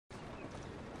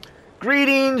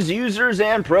Greetings, users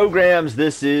and programs.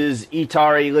 This is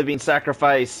Etari Living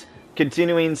Sacrifice.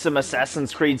 Continuing some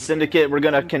Assassins Creed Syndicate. We're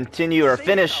going to continue or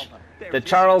finish the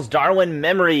Charles Darwin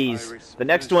memories. The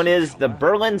next one is the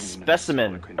Berlin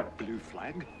Specimen.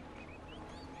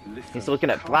 He's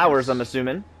looking at flowers, I'm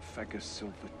assuming.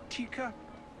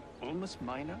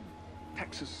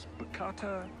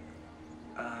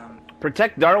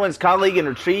 Protect Darwin's colleague and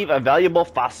retrieve a valuable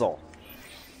fossil.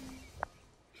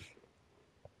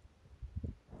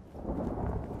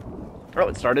 Oh,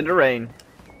 it started to rain.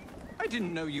 I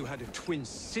didn't know you had a twin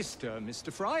sister,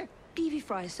 Mr. Frye. Evie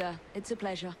Frye, sir. It's a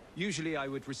pleasure. Usually I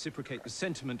would reciprocate the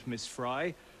sentiment, Miss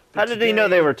Frye. How did he know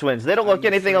they were twins? They don't look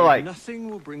anything alike. Nothing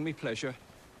will bring me pleasure.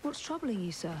 What's troubling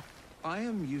you, sir? I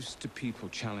am used to people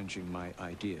challenging my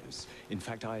ideas. In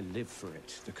fact, I live for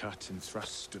it, the cut and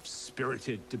thrust of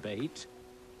spirited debate.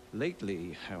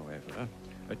 Lately, however,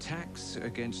 attacks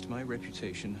against my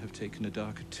reputation have taken a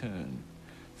darker turn.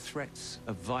 Threats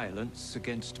of violence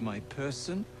against my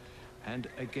person and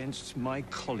against my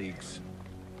colleagues.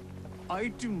 I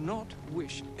do not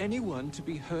wish anyone to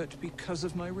be hurt because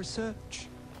of my research.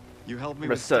 You help me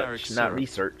research, with not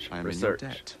research. I am research. in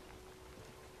your debt.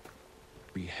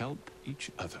 We help each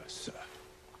other, sir.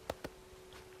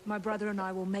 My brother and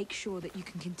I will make sure that you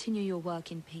can continue your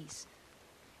work in peace.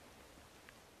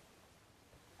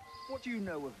 What do you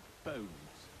know of bones?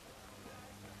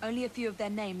 Only a few of their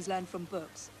names learned from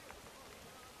books.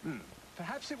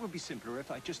 Perhaps it would be simpler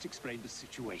if I just explained the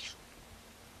situation.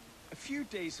 A few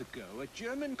days ago, a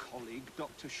German colleague,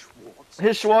 Dr. Schwartz...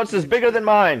 His Schwartz is bigger than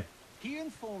mine. He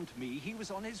informed me he was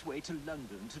on his way to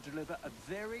London to deliver a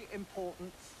very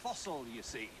important fossil, you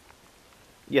see.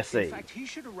 Yes, In fact, he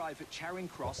should arrive at Charing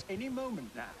Cross any moment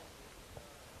now.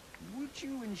 Would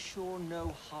you ensure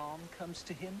no harm comes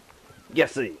to him?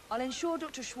 Yes, I'll ensure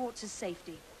Dr. Schwartz's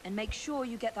safety and make sure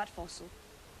you get that fossil.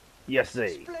 yes.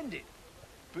 Splendid.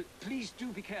 But please do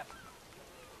be careful.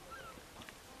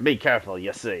 Be careful,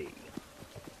 yes. You'll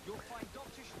find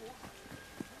Dr. Schwartz.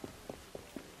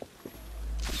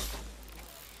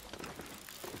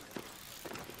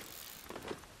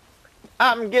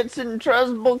 I'm getting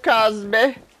trouble,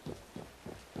 Cosby.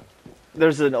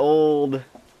 There's an old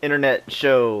internet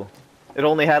show. It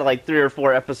only had like 3 or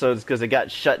 4 episodes because it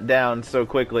got shut down so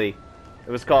quickly.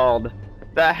 It was called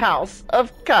The House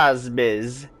of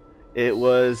Cosbys. It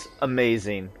was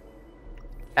amazing.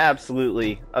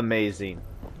 Absolutely amazing.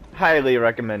 Highly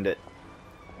recommend it.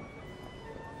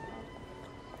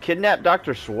 Kidnap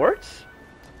Dr. Schwartz?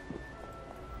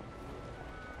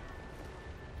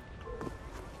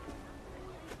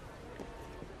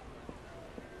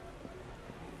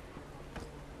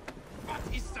 What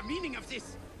is the meaning of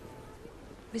this?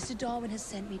 Mr. Darwin has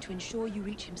sent me to ensure you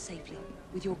reach him safely,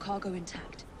 with your cargo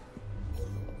intact.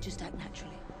 Just act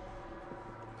naturally.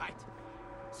 Right.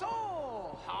 So,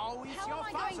 how is your How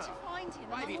am I father? going to find him?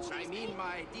 By among which all I these mean people?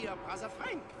 my dear brother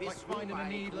Frank. Like with whom finding a I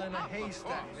needle grew in a up, of haystack,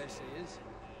 course. this is.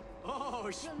 Oh,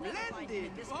 You'll never find him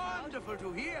in splendid! this crowd. Wonderful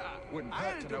to hear. Wouldn't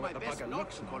hurt I'll to do know my what the best bugger not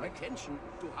looks to call like. attention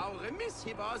to how remiss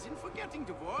he was in forgetting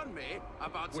to warn me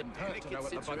about the Wouldn't hurt to know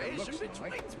delicate what the bugger situation looks which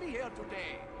like. brings me here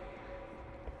today.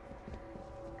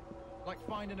 Like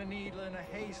finding a needle in a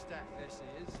haystack, this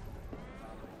is.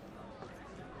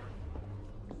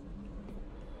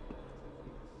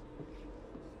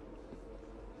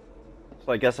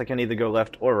 So I guess I can either go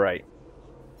left or right.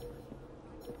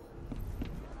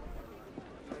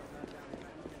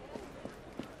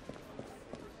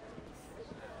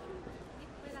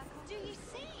 Do you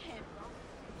see him?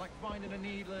 Like finding a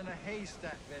needle in a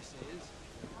haystack, this is.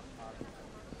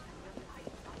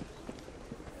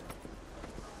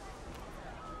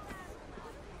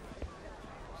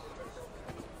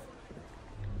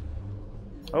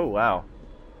 Oh, wow.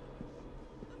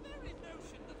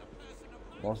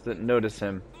 Almost didn't notice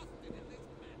him.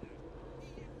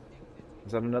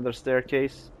 Is that another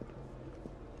staircase?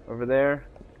 Over there?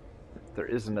 There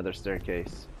is another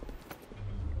staircase.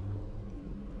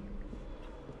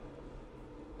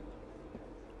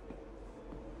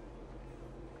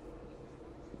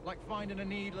 Like finding a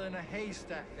needle in a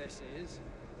haystack, this is.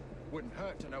 Wouldn't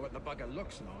hurt to know what the bugger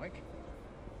looks like.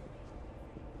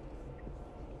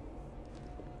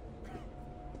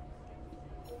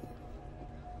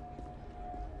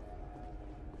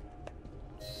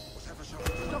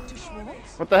 Dr.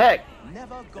 Schwartz? What the heck?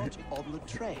 Never got on the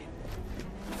train.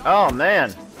 Oh,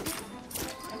 man.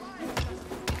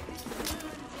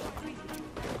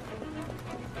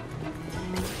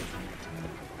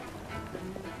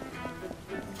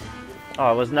 Oh,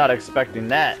 I was not expecting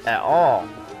that at all.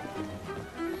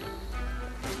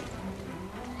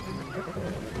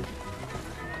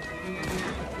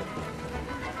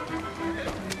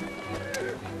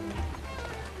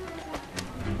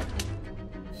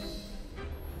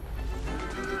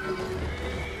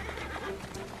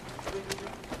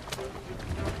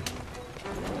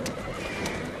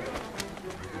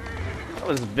 That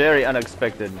was very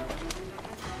unexpected.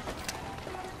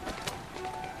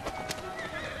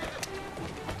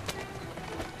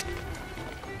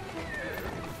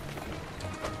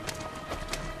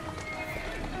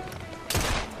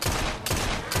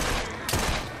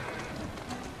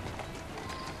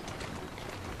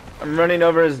 I'm running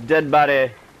over his dead body.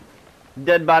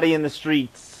 Dead body in the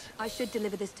streets. I should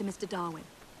deliver this to Mr. Darwin.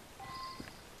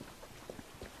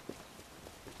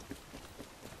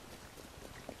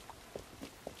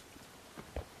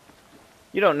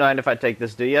 You don't mind if I take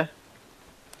this, do you?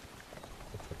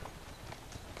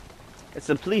 It's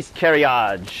a police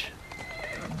carriage.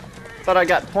 Thought I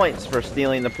got points for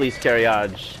stealing the police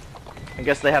carriage. I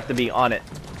guess they have to be on it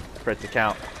for it to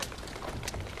count.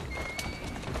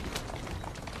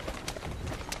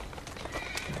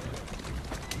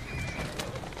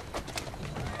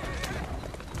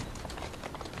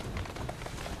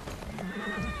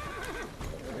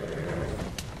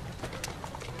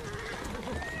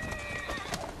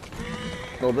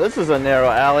 Well, this is a narrow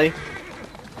alley.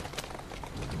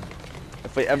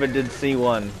 If we ever did see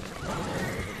one.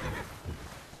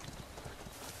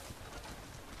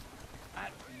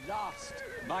 At last,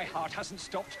 my heart hasn't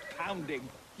stopped pounding.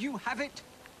 You have it?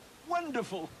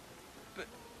 Wonderful. But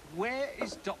where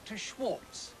is Dr.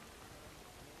 Schwartz?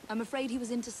 I'm afraid he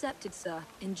was intercepted, sir,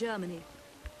 in Germany.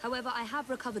 However, I have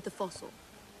recovered the fossil.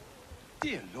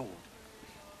 Dear Lord.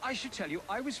 I should tell you,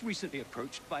 I was recently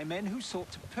approached by men who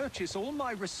sought to purchase all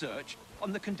my research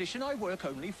on the condition I work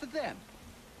only for them.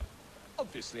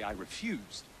 Obviously, I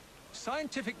refused.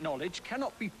 Scientific knowledge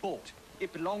cannot be bought.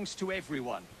 It belongs to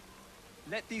everyone.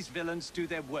 Let these villains do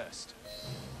their worst.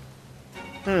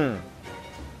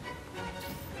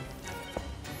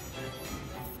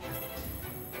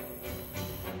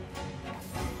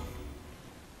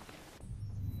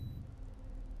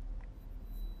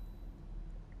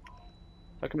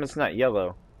 How come it's not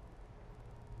yellow?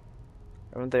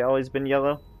 Haven't they always been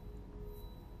yellow?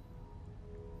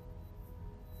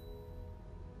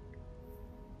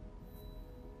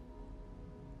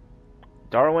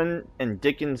 Darwin and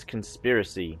Dickens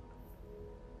Conspiracy.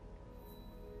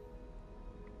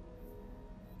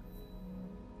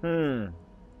 Oh,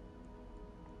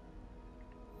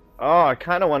 I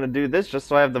kind of want to do this just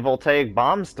so I have the voltaic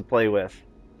bombs to play with.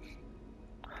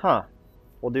 Huh.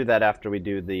 We'll do that after we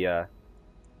do the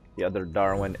other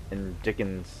Darwin and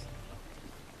Dickens.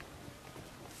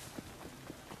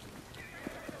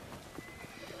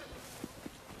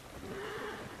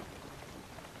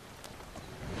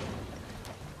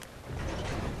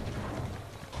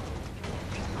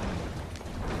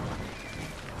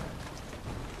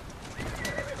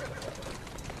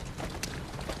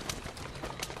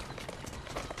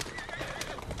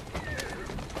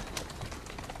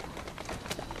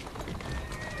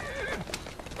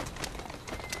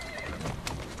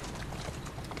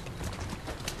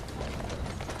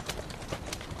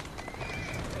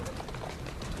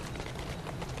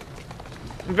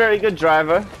 Very good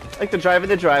driver. Like the drive in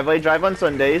the driveway. Drive on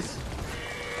Sundays.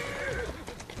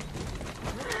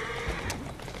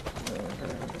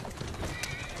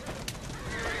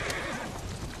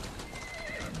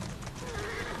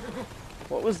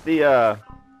 What was the,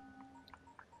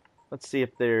 let's see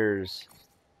if there's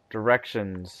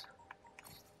directions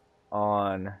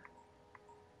on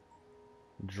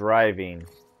driving.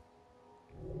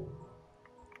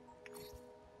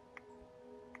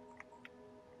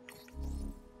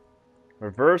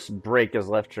 Reverse brake is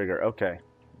left trigger. Okay.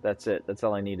 That's it. That's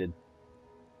all I needed.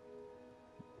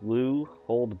 Blue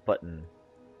hold button.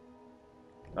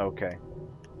 Okay.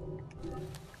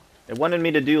 It wanted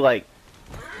me to do like...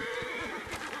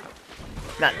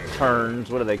 not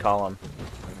turns. What do they call them?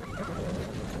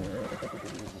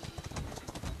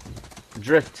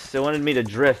 Drifts. It wanted me to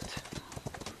drift.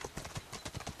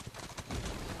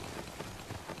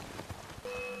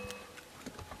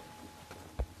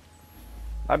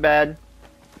 My bad.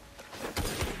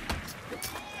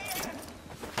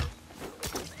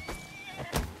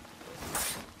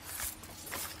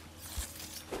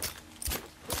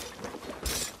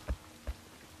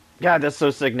 God, that's so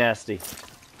sick nasty.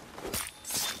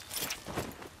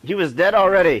 He was dead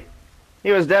already.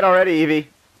 He was dead already, Evie.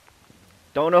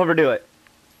 Don't overdo it.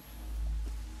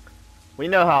 We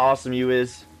know how awesome you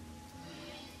is.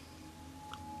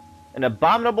 An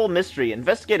abominable mystery.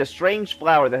 Investigate a strange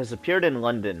flower that has appeared in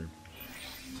London.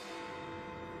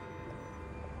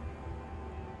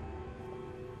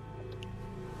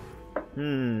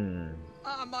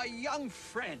 Ah, my young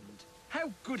friend.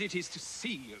 How good it is to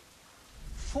see you.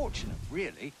 Fortunate,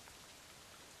 really.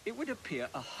 It would appear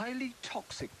a highly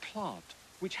toxic plant,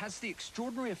 which has the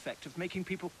extraordinary effect of making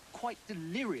people quite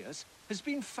delirious has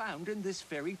been found in this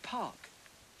very park.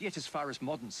 Yet as far as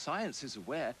modern science is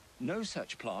aware, no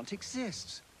such plant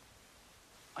exists.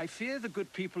 I fear the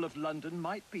good people of London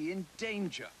might be in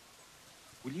danger.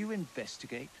 Will you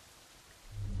investigate?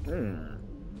 Looks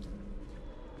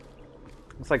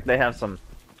like they have some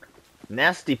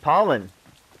nasty pollen.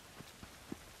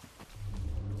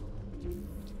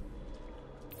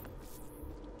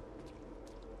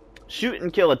 Shoot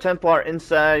and kill a Templar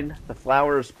inside the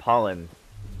flower's pollen.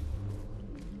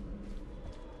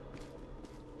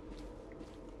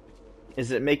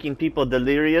 Is it making people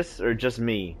delirious or just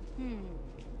me?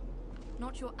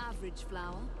 Not your average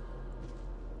flower.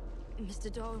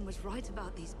 Mr. Darwin was right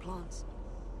about these plants.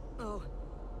 Oh,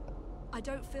 I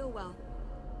don't feel well.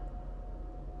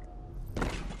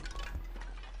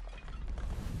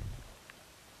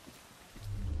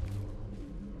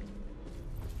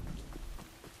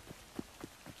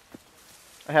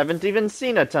 I haven't even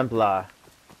seen a Templar.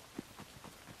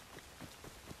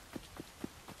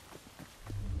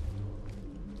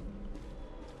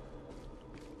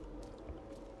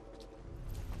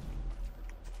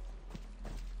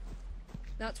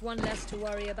 That's one less to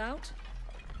worry about.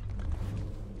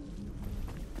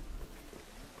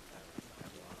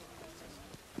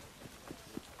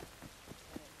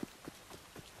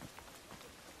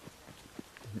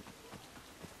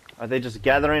 Are they just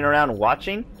gathering around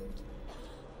watching?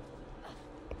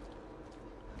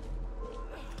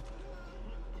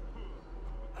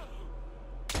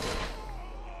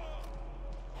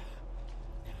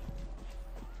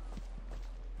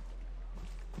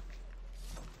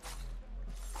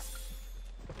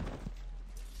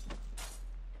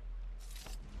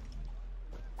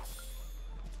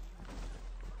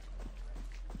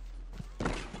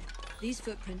 These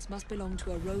footprints must belong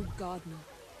to a rogue gardener.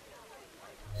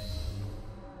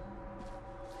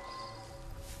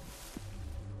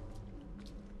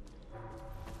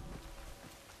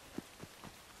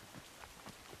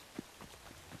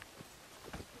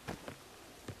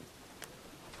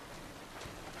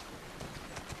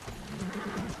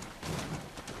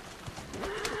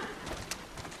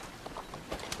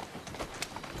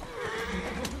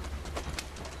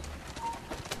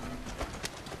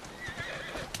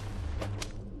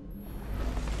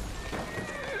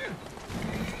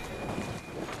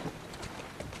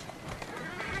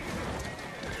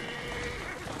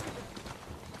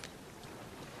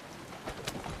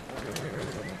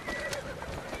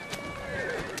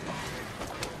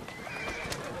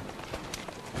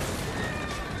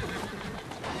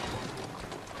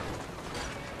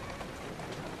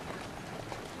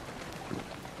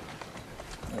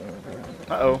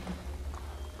 Uh-oh.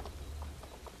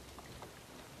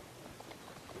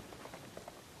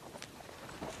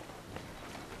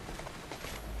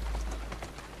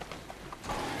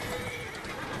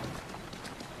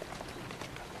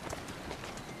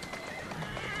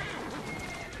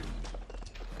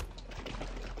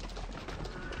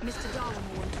 Mr. Darwin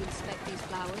will want to inspect these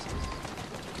flowers.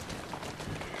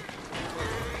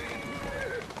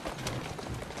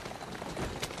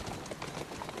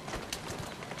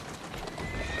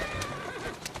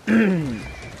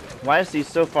 Why is he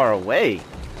so far away?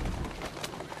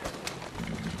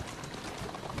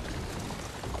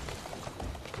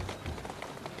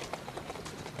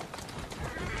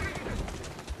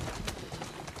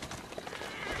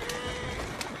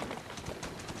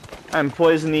 I'm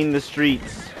poisoning the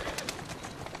streets.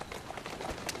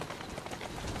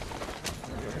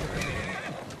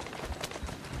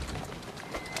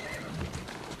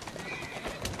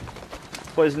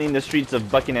 Poisoning the streets of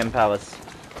Buckingham Palace.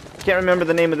 Can't remember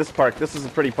the name of this park. This is a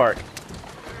pretty park.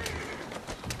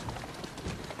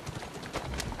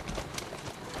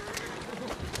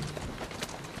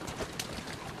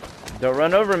 Don't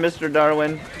run over, Mr.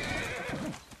 Darwin.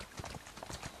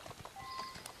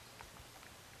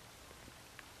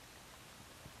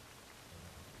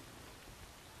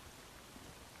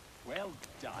 Well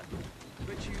done.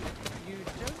 But you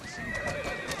don't seem quite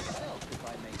like yourself, if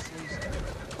I may say so.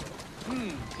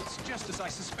 It's just as I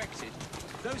suspected.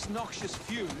 Those noxious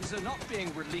fumes are not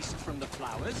being released from the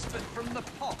flowers, but from the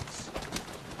pots.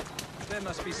 There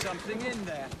must be something in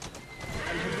there.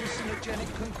 An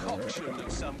hallucinogenic concoction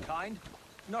of some kind.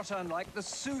 Not unlike the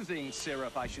soothing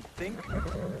syrup, I should think.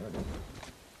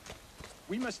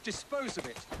 We must dispose of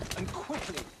it, and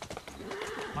quickly.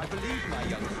 I believe, my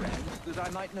young friend, that I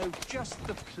might know just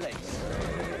the place.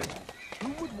 Who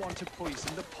would want to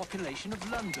poison the population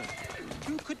of London?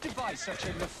 Who could devise such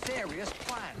a nefarious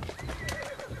plan?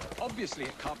 Obviously,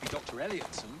 it can't be Dr.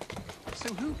 Elliotson.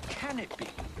 So who can it be?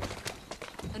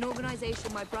 An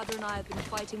organization my brother and I have been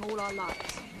fighting all our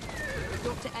lives.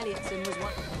 Dr. Elliotson was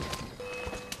one.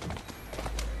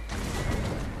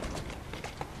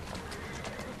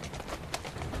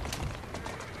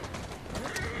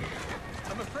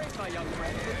 I'm afraid, my young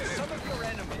friend, that some of your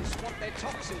enemies want their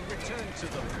toxin returned to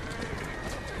them.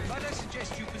 Might I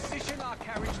suggest you position our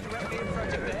carriage directly in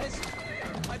front of theirs?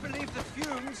 I believe the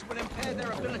fumes will impair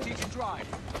their ability to drive.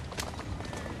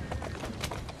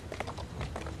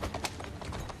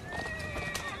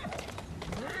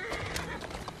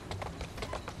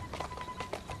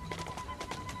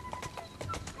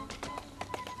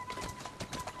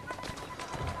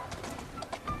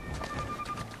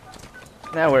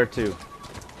 Now where to?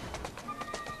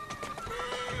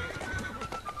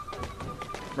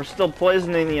 We're still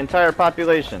poisoning the entire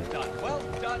population. Done. Well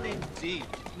done indeed.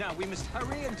 Now we must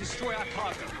hurry and destroy our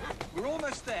cargo. We're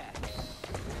almost there.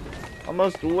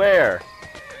 Almost where?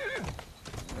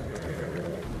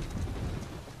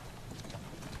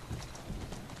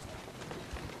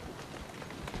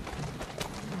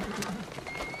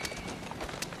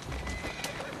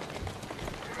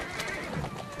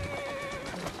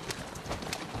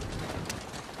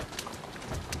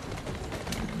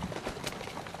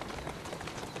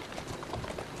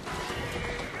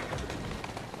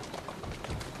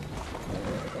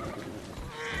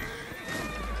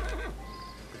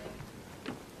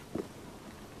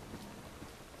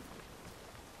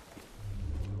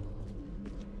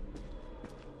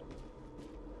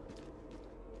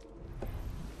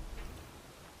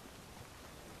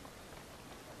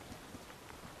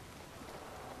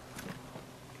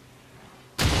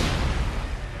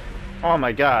 Oh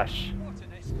my gosh. What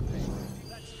an escapade.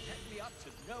 That's kept me up to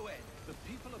no end. The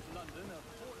people of London are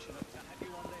fortunate to have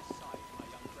you on their side, my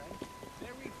young friend.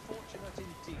 Very fortunate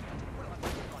indeed. Well, I'm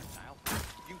right now.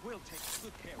 You will take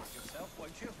good care of yourself,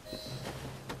 won't you?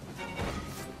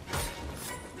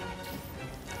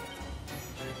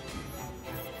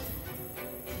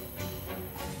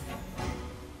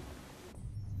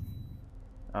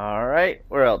 Alright,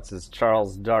 where else is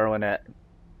Charles Darwin at?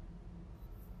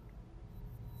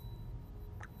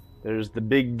 There's the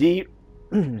big D.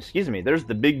 Excuse me, there's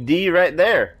the big D right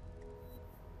there.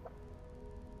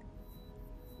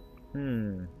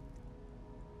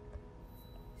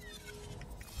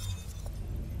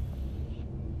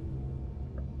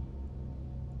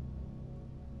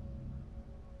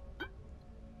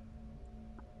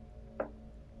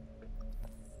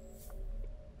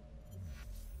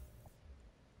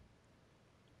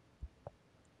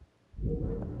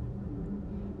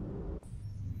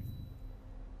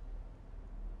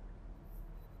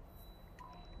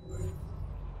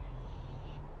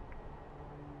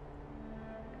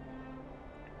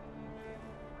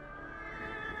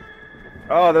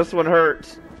 Oh, this one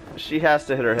hurts. She has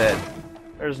to hit her head.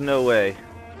 There's no way.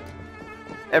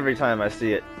 Every time I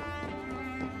see it.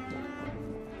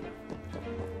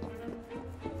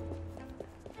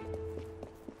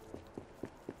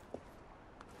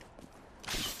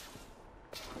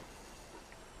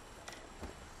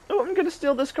 Oh, I'm gonna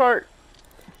steal this cart.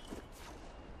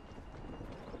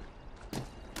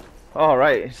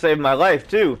 Alright, you saved my life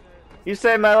too. You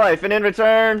saved my life, and in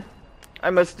return, I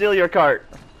must steal your cart.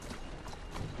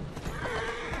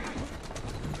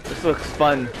 This looks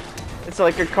fun. It's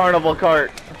like a carnival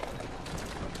cart.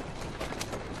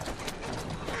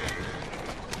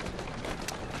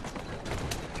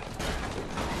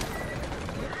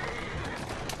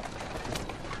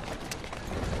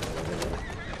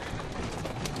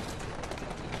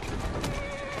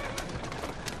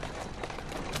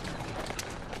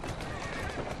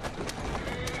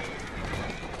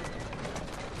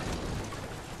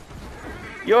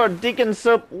 Your Deacon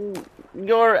Soap,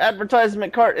 your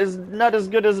advertisement cart is not as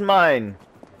good as mine.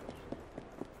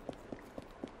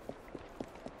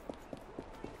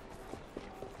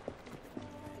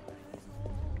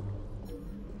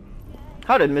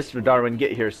 How did Mr. Darwin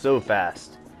get here so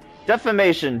fast?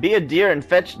 Defamation. Be a dear and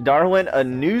fetch Darwin a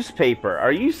newspaper.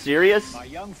 Are you serious? My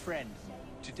young friend,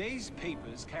 today's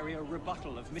papers carry a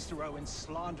rebuttal of Mr. Owen's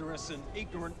slanderous and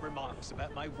ignorant remarks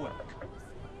about my work.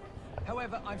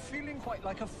 However, I'm feeling quite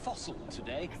like a fossil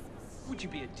today. Would you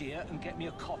be a dear and get me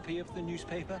a copy of the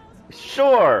newspaper?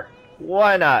 Sure.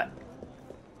 Why not?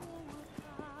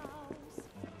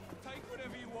 Take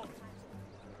whatever you want.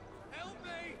 Help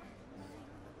me!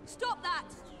 Stop that!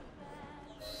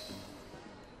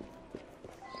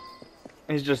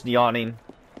 He's just yawning.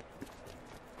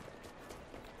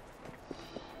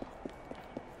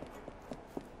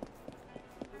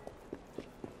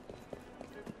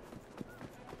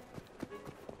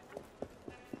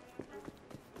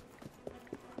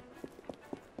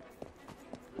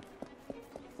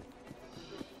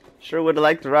 Sure would have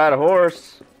liked to ride a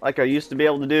horse. like I used to be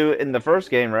able to do in the first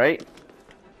game, right?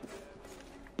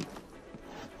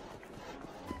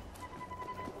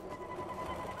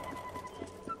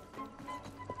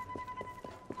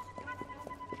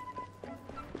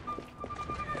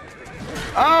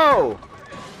 Oh!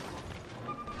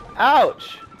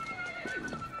 Ouch!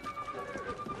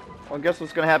 Well, guess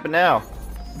what's gonna happen now?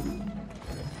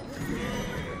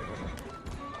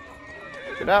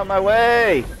 Get out of my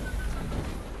way!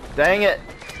 Dang it!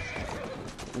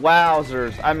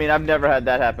 Wowzers. I mean, I've never had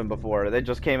that happen before. They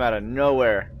just came out of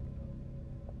nowhere.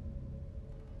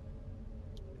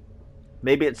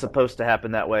 Maybe it's supposed to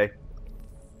happen that way.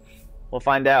 We'll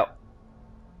find out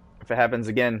if it happens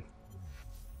again.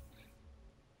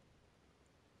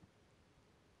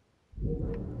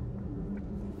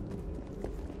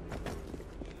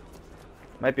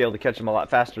 Might be able to catch him a lot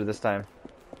faster this time.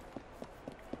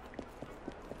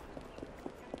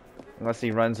 Unless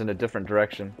he runs in a different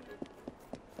direction.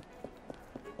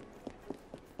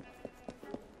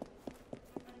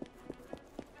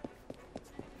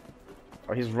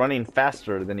 Or he's running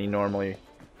faster than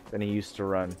he used to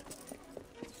run.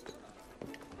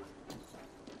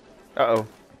 Uh-oh.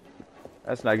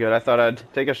 That's not good. I thought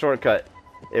I'd take a shortcut.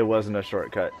 It wasn't a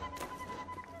shortcut.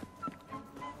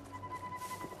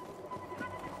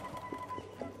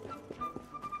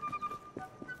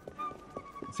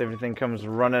 So everything comes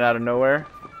running out of nowhere.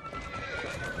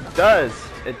 It does!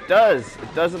 It does!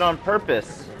 It does it on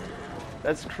purpose.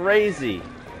 That's crazy.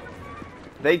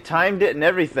 They timed it and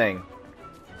everything.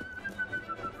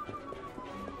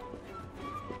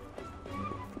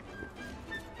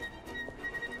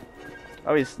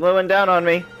 Oh, he's slowing down on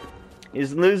me.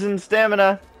 He's losing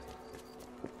stamina.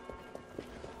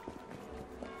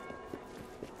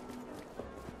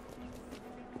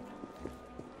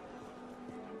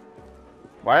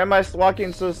 Why am I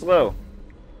walking so slow?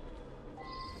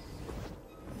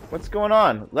 What's going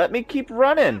on? Let me keep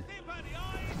running.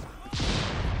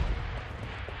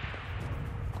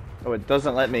 Oh, it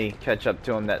doesn't let me catch up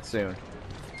to him that soon.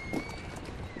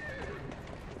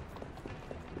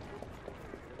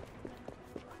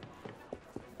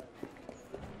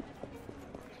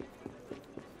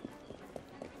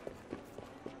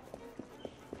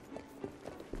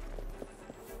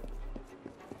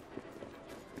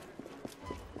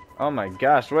 Oh my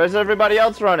gosh, where's everybody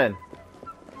else running?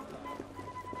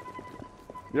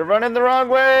 You're running the wrong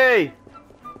way!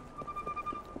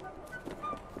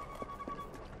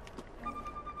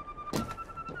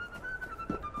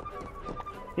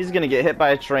 He's gonna get hit by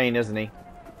a train, isn't he?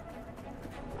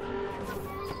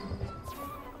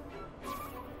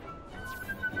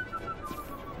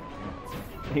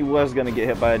 He was gonna get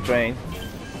hit by a train.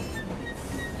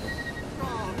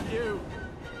 Oh,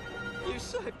 you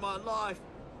saved my life.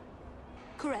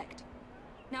 Correct.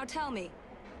 Now tell me,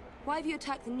 why have you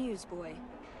attacked the newsboy?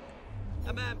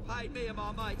 A man paid me and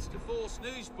my mates to force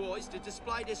newsboys to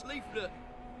display this leaflet.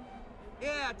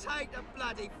 Yeah, take the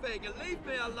bloody thing and leave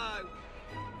me alone.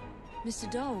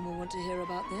 Mr. Darwin will want to hear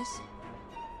about this.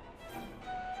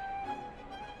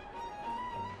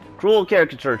 Cruel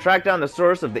caricature. Track down the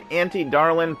source of the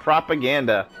anti-Darwin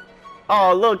propaganda.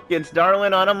 Oh, look, it's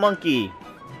Darwin on a monkey.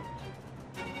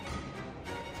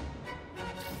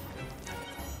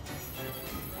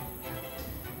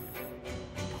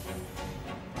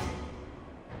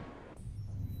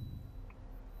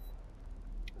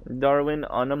 Darwin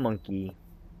on a monkey.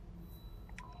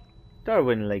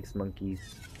 Darwin likes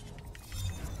monkeys.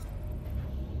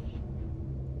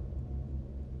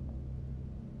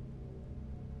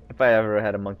 If I ever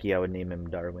had a monkey, I would name him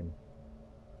Darwin.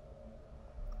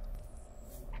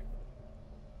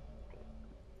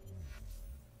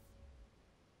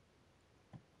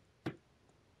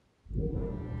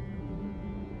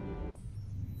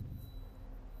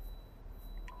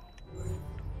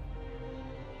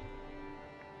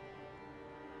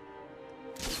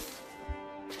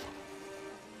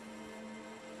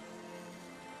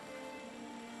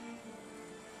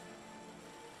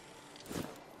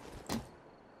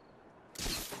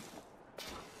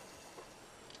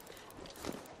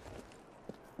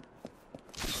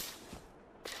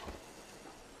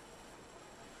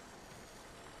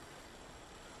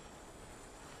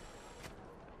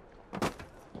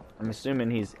 I'm assuming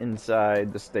he's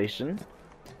inside the station.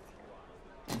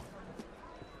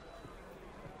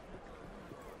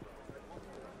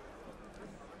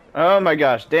 Oh my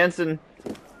gosh, dancing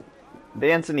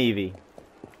Evie.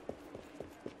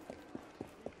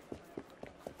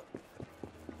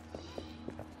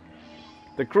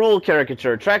 The cruel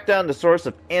caricature. Track down the source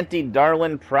of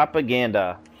anti-Darwin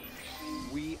propaganda.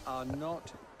 We are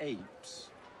not apes.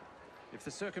 If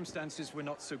the circumstances were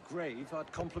not so grave,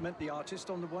 I'd compliment the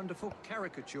artist on the wonderful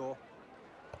caricature.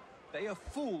 They are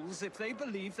fools if they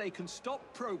believe they can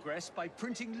stop progress by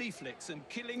printing leaflets and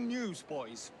killing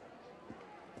newsboys.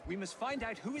 We must find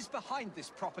out who is behind this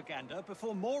propaganda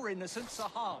before more innocents are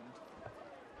harmed.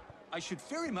 I should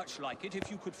very much like it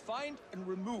if you could find and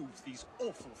remove these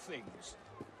awful things.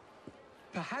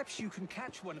 Perhaps you can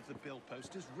catch one of the bill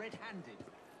posters red-handed.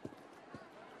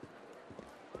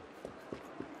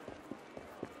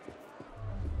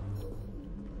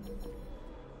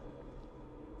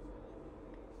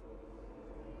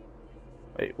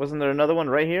 Wait, wasn't there another one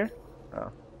right here?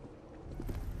 Oh.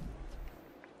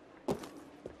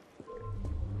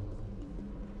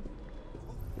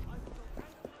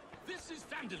 This is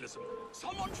vandalism.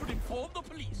 Someone should inform the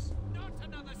police. Not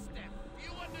another step.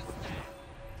 You understand?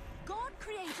 God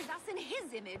created us in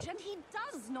his image, and he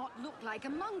does not look like a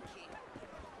monkey.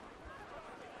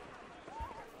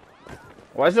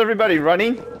 Why is everybody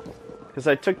running? Because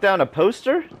I took down a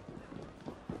poster?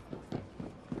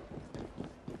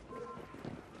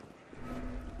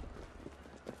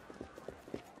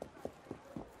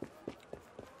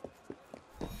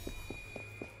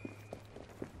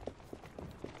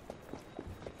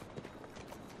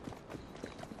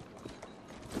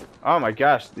 Oh my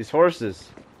gosh, these horses.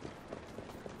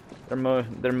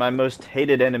 They're my most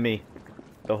hated enemy.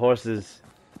 The horses.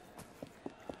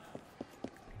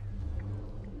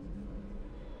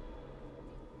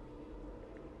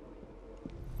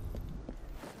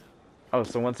 Oh,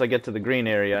 so once I get to the green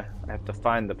area, I have to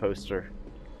find the poster.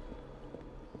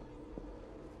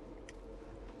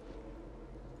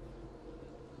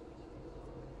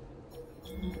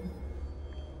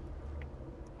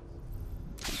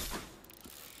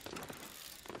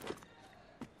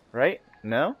 Right?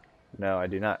 No? No, I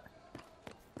do not.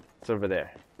 It's over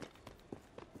there.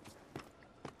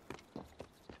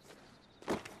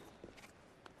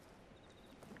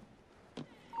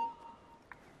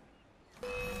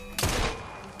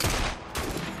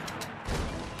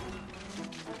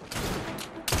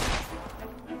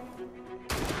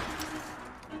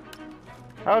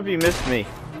 How have you missed me?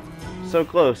 So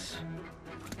close.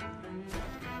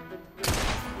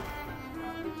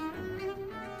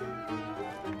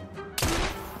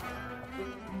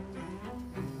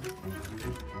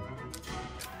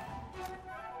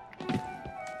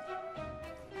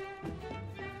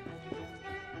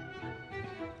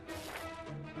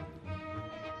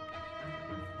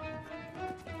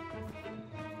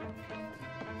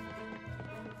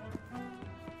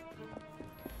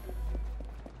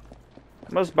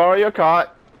 I must borrow your cart.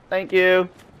 Thank you.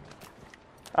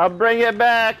 I'll bring it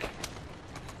back.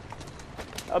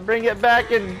 I'll bring it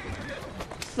back in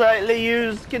slightly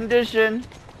used condition.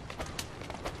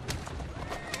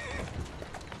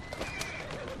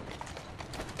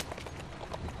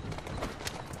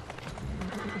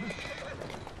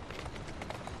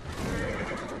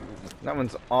 That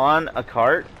one's on a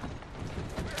cart.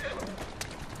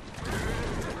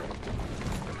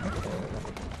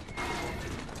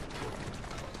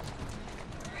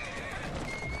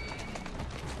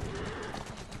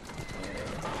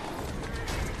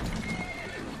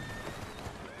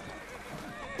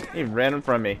 He ran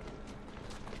from me.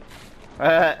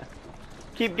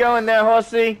 Keep going there,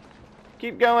 horsey.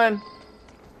 Keep going.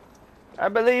 I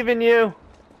believe in you.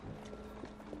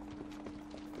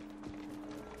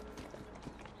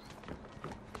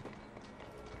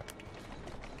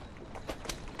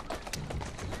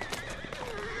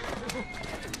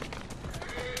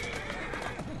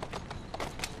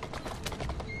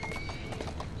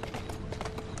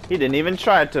 He didn't even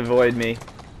try to avoid me.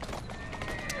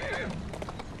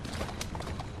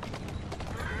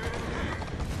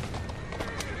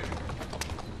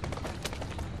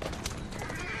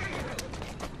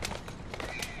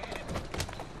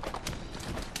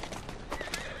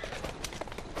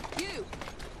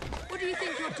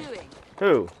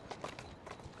 Who?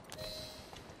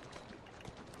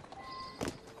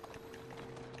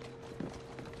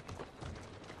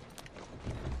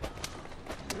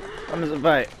 I'm just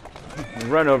invite.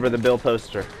 Run over the bill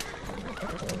poster.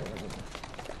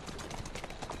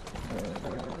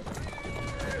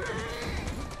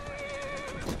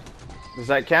 Does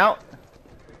that count?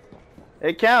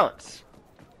 It counts.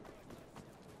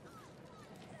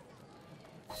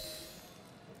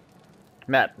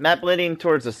 Map leading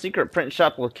towards a secret print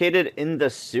shop located in the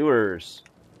sewers.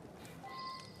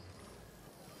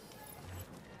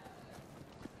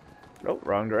 Oh,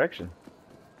 wrong direction.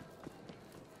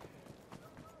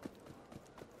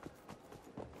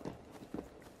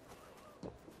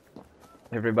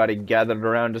 Everybody gathered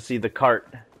around to see the cart.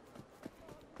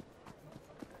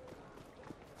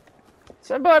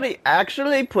 Somebody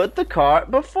actually put the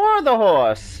cart before the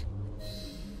horse.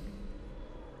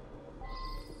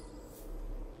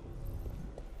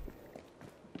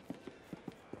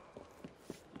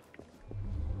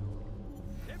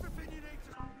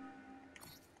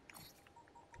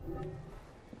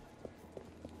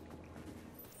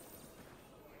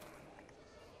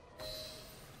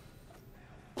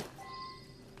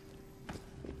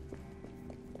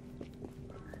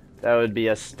 That would be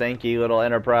a stanky little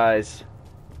enterprise.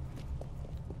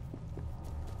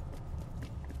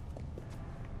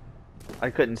 I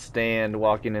couldn't stand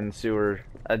walking in the sewer.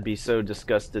 I'd be so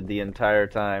disgusted the entire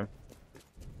time.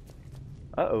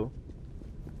 Uh-oh.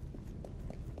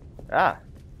 Ah.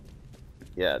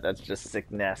 Yeah, that's just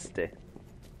sick nasty.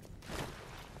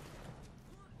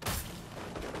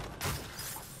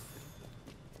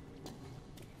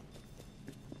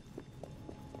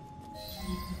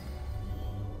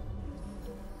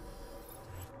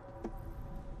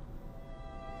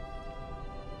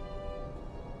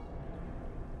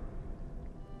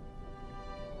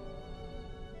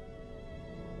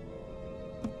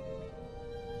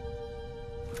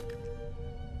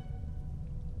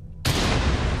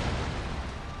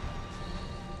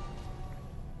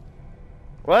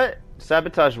 What?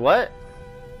 Sabotage what?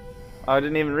 Oh, I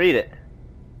didn't even read it.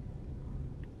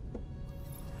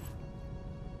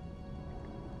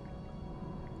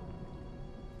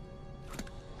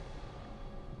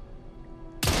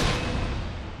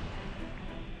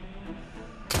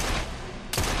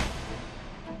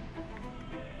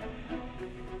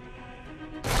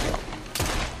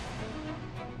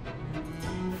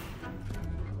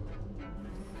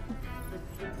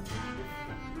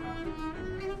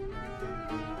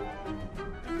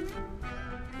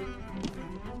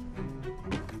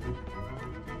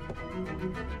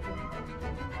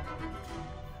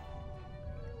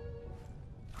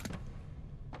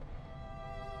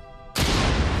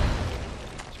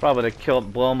 Probably to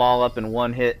blow them all up in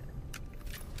one hit.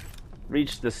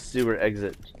 Reach the sewer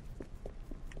exit.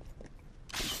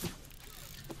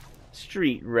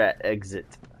 Street rat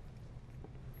exit.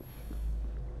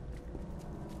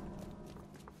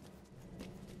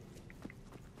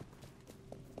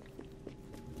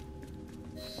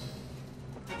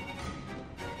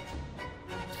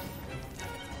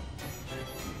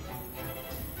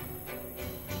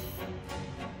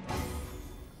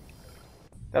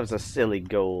 That was a silly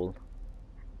goal.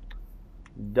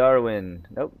 Darwin.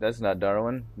 Nope, that's not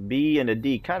Darwin. B and a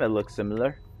D kind of look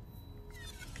similar.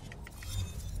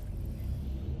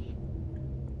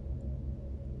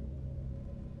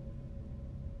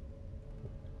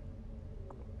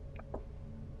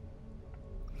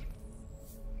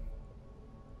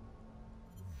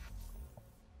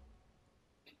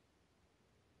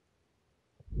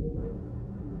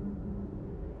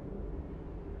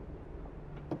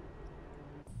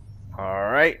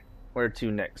 Alright, where to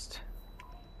next?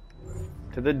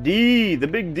 To the D, the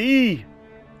big D!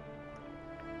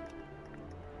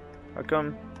 How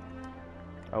come?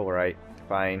 Oh, right,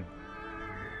 fine.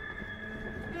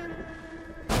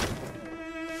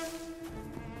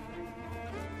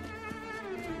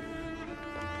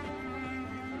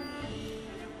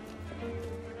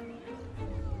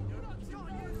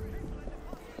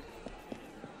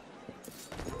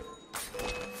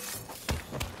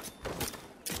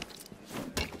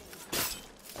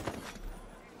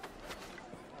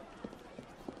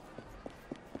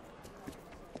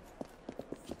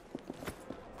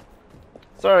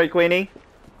 Sorry, Queenie.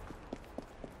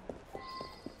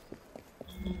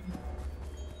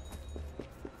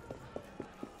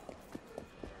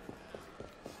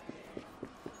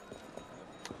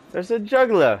 There's a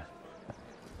juggler.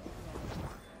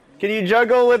 Can you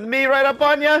juggle with me right up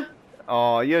on ya?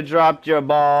 Oh, you dropped your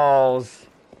balls.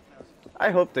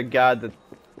 I hope to God that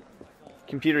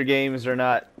computer games are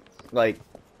not, like,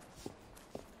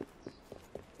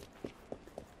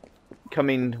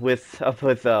 coming up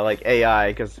with like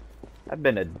AI, because I've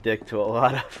been a dick to a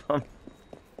lot of them.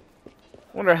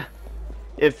 I wonder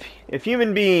if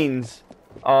human beings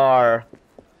are,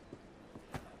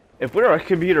 if we're a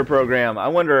computer program, I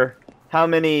wonder how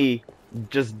many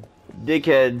just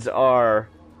dickheads are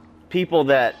people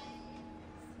that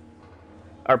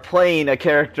are playing a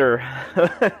character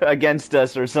against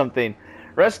us or something.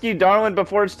 Rescue Darwin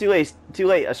before it's too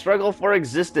late. A struggle for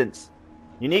existence.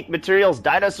 Unique materials,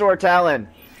 dinosaur talon.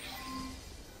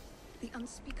 The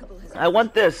unspeakable has I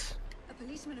want this. A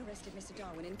policeman arrested Mr.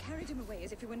 Darwin and carried him away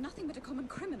as if he were nothing but a common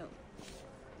criminal.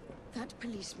 That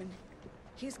policeman,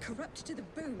 he is corrupt to the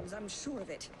bones, I'm sure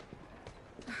of it.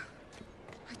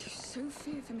 I do so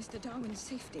fear for Mr. Darwin's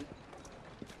safety.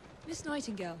 Miss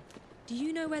Nightingale, do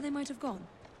you know where they might have gone?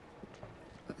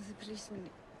 policeman,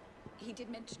 he did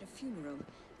mention a funeral.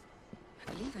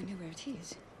 I believe I know where it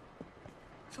is.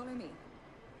 Follow me.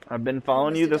 I've been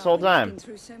following you Mr. this whole Darwin has time. been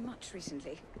through so much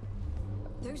recently.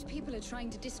 Those people are trying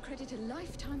to discredit a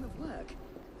lifetime of work.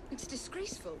 It's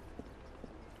disgraceful.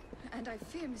 And I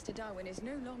fear Mr. Darwin is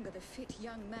no longer the fit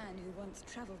young man who once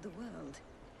traveled the world.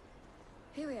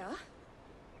 Here we are.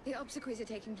 The obsequies are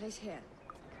taking place here.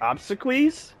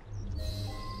 Obsequies?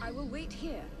 I will wait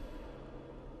here.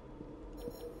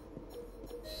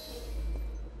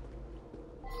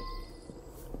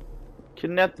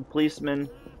 Kidnap the policeman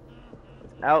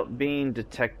without being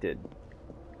detected.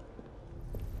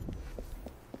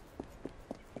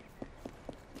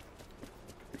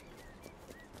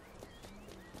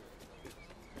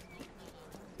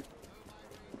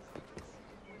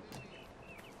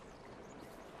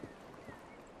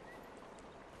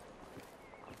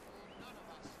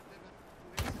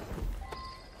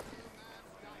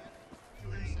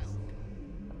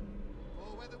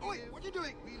 Oi, what are you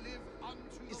doing?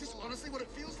 Is this honestly what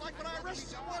it feels like when I arrest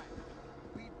someone?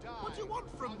 What do you want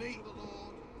from me?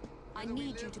 I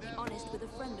need you to be honest with a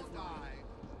friend of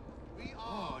mine.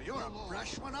 Oh, you're a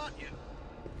brash one, aren't you?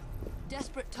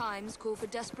 Desperate times call for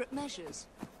desperate measures.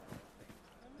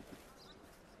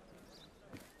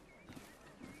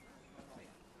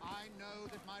 I know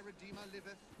that my Redeemer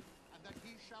liveth, and that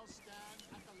he shall stand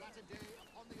at the latter day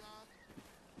upon the earth.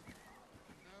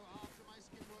 Though after my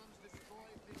skin worms destroy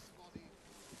this body,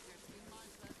 yet in my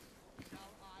flesh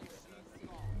shall I see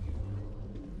God,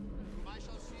 whom I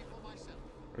shall see for myself.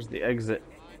 Where's the exit?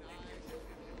 Mine eyes shall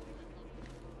behold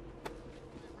and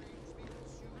not my reins be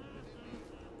consumed within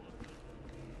me.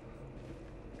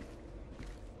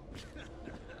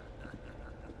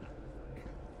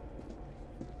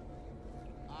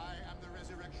 I am the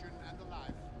resurrection and the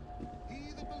life.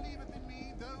 He that believeth in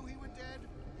me, though he were dead,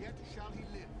 yet shall he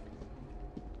live.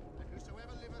 And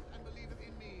whosoever liveth and believeth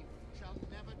in me shall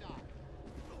never die.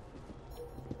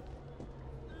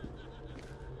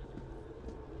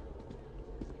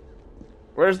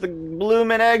 Where's the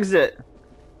bloomin' exit?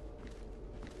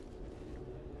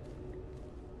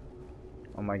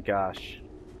 Oh my gosh.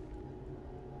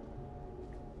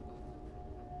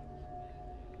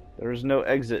 There's no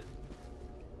exit.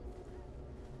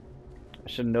 I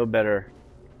should know better.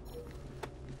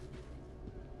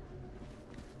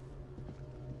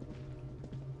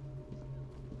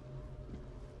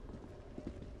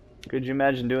 Could you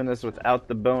imagine doing this without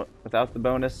the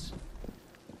bonus?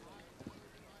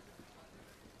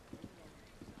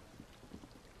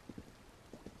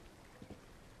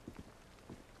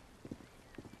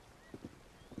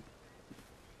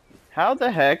 How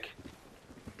the heck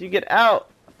do you get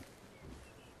out?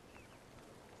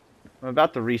 I'm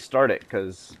about to restart it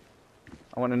because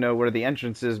I want to know where the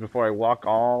entrance is before I walk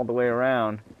all the way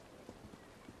around.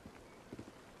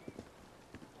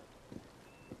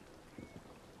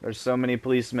 There's so many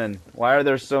policemen. Why are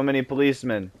there so many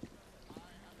policemen?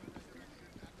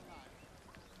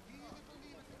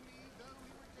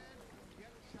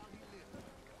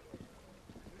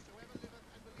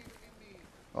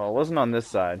 Oh, it wasn't on this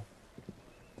side.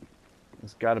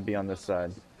 It's got to be on this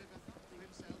side.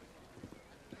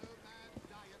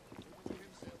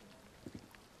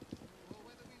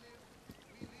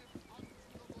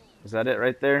 Is that it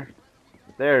right there?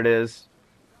 There it is.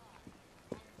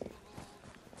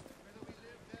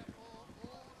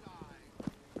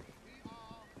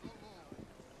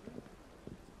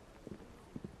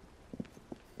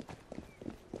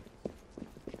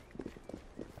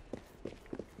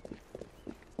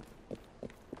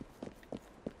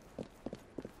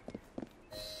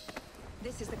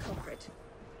 This is the culprit.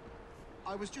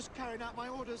 I was just carrying out my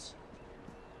orders.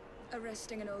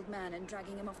 Arresting an old man and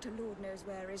dragging him off to Lord knows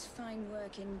where is fine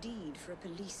work indeed for a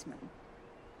policeman.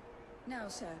 Now,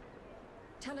 sir,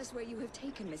 tell us where you have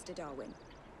taken Mr. Darwin.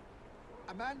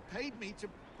 A man paid me to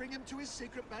bring him to his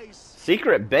secret base.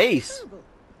 Secret base? Terrible.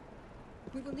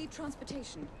 We will need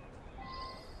transportation.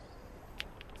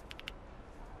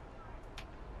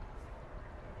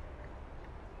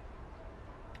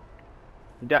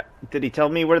 Did he tell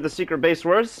me where the secret base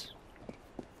was?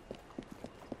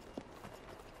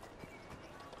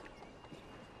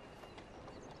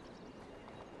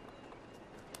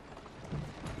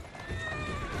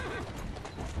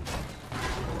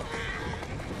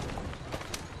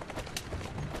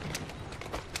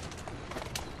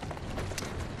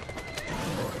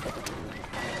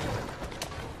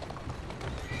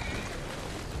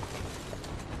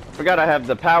 Forgot I have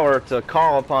the power to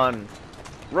call upon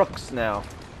rooks now.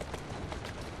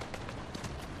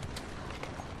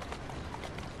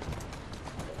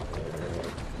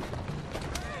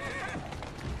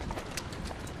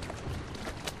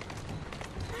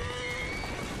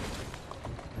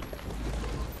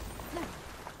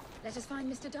 Let us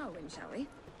find Mr. Darwin, shall we?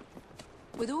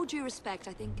 With all due respect,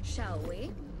 I think... Shall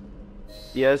we?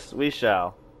 Yes, we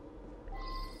shall.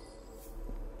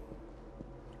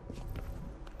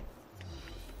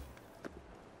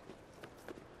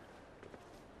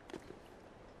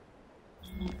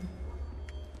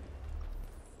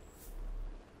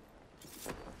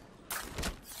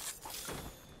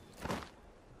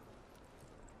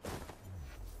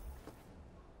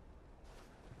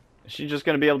 Is she just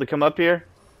gonna be able to come up here?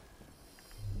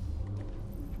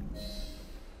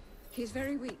 He's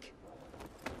very weak.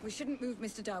 We shouldn't move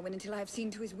Mr. Darwin until I have seen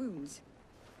to his wounds.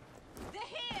 They're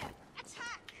here!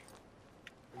 Attack!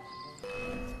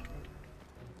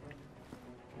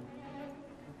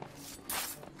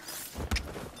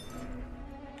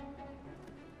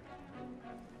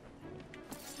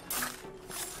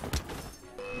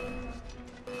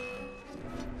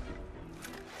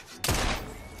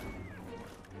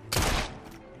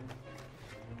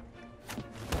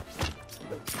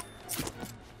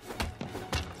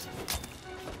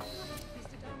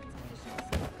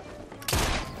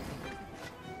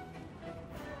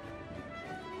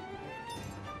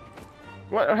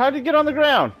 What? How did he get on the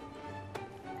ground?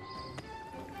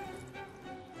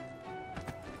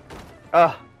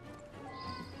 Ugh.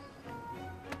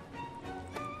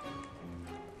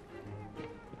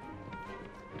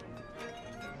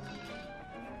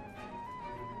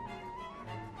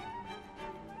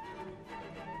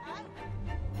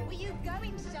 Were you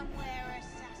going somewhere,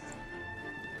 assassin?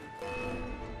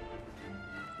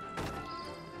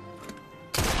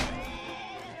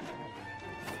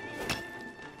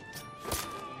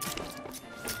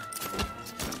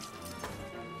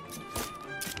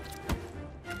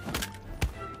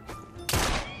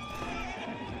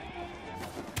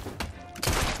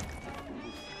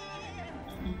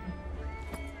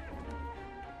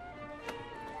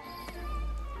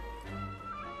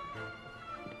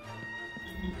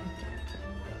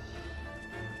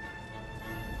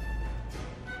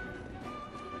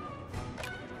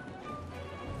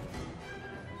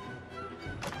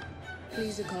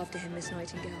 Please look after him, Miss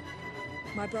Nightingale.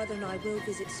 My brother and I will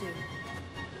visit soon.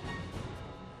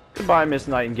 Goodbye, Miss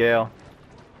Nightingale.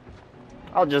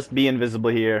 I'll just be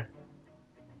invisible here.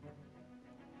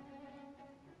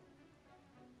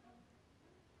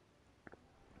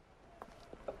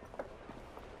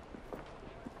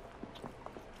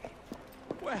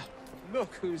 Well,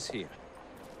 look who's here.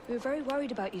 We were very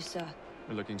worried about you, sir.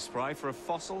 We're looking spry for a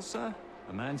fossil, sir?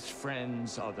 A man's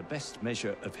friends are the best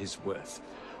measure of his worth.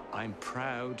 I'm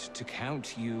proud to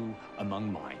count you among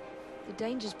mine. The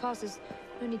danger's past. There's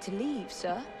no need to leave,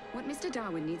 sir. What Mr.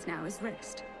 Darwin needs now is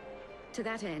rest. To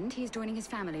that end, he's joining his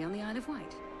family on the Isle of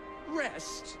Wight.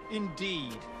 Rest,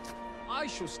 indeed. I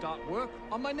shall start work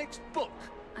on my next book.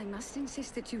 I must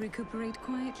insist that you recuperate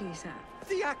quietly, sir.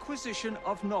 The acquisition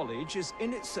of knowledge is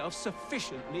in itself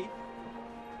sufficiently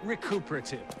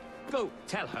recuperative. Go,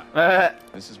 tell her.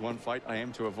 This is one fight I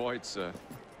aim to avoid, sir.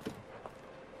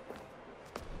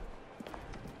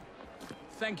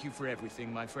 Thank you for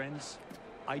everything, my friends.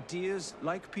 Ideas,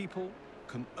 like people,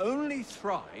 can only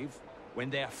thrive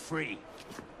when they're free.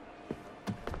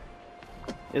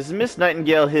 Is Miss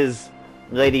Nightingale his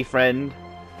lady friend?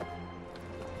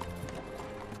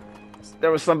 There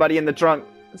was somebody in the trunk.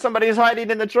 Somebody's hiding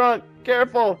in the trunk.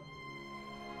 Careful.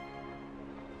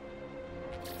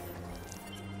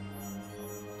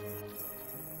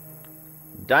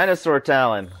 Dinosaur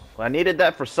talon. Well, I needed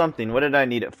that for something. What did I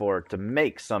need it for? To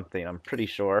make something, I'm pretty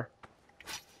sure.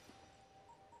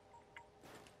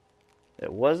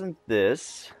 It wasn't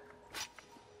this.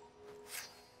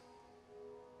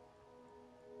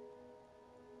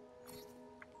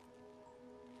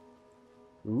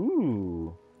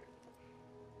 Ooh.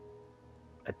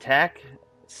 Attack,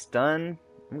 stun.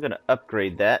 I'm gonna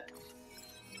upgrade that.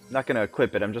 I'm not gonna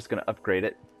equip it, I'm just gonna upgrade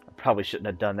it. I probably shouldn't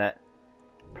have done that.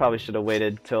 Probably should have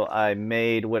waited till I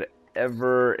made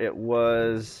whatever it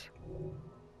was.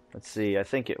 Let's see, I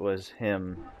think it was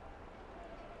him.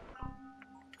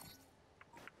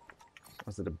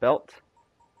 Was it a belt?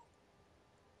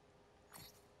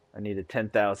 I needed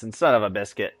 10,000. Son of a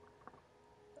biscuit.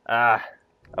 Ah,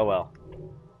 oh well.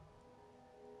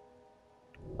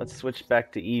 Let's switch back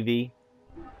to Evie.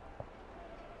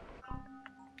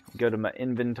 Go to my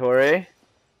inventory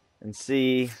and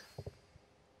see.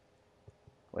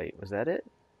 Wait, was that it?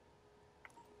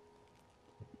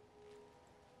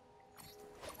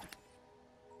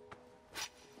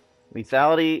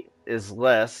 Lethality is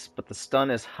less, but the stun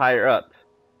is higher up.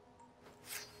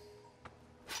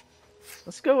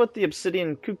 Let's go with the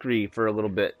obsidian kukri for a little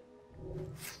bit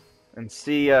and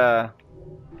see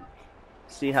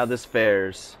see how this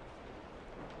fares.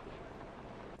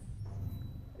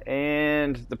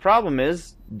 And the problem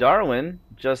is, Darwin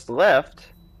just left,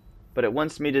 but it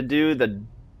wants me to do the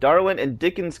Darwin and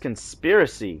Dickens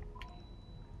Conspiracy.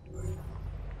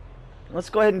 Let's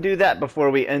go ahead and do that before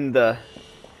we end the...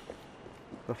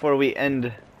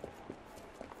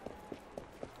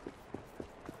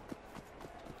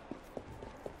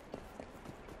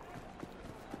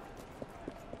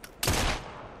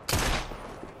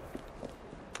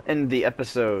 end the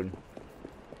episode.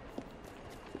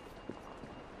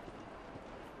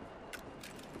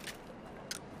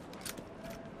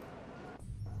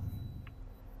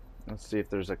 Let's see if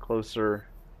there's a closer...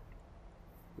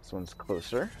 This one's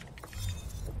closer.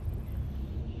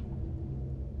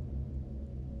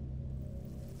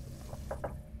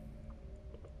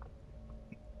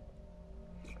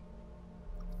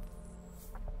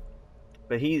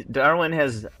 But Darwin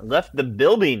has left the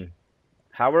building.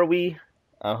 How are we?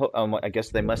 I guess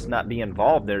they must not be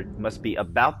involved. There must be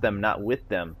about them, not with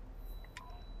them.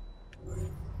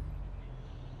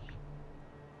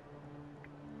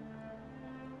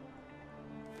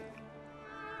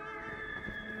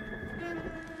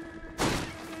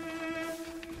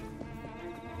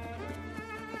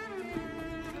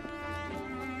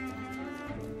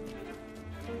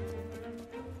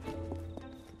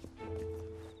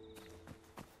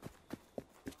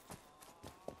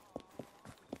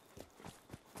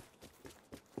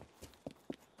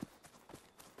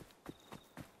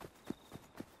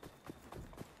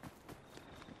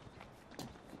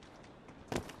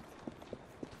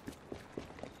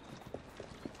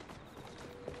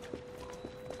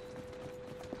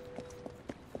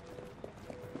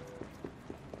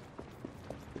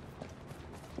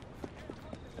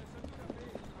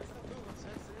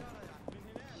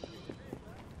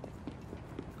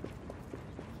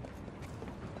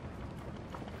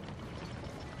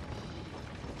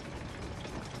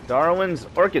 Darwin's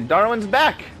orchid. Darwin's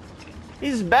back.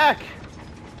 He's back.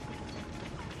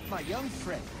 My young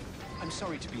friend, I'm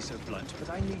sorry to be so blunt, but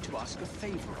I need to ask a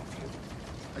favor of you.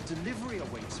 A delivery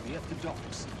awaits me at the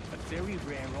docks, a very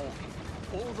rare orchid,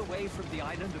 all the way from the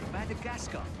island of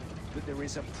Madagascar. But there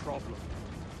is a problem.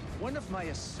 One of my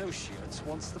associates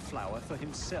wants the flower for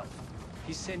himself.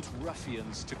 He sent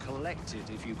ruffians to collect it,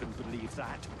 if you can believe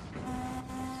that.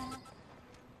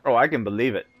 Oh, I can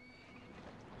believe it.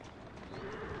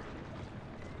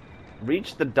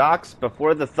 Reach the docks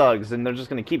before the thugs, and they're just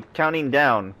going to keep counting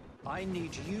down. I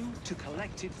need you to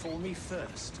collect it for me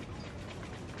first.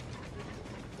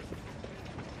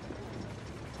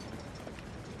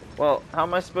 Well, how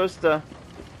am I supposed to...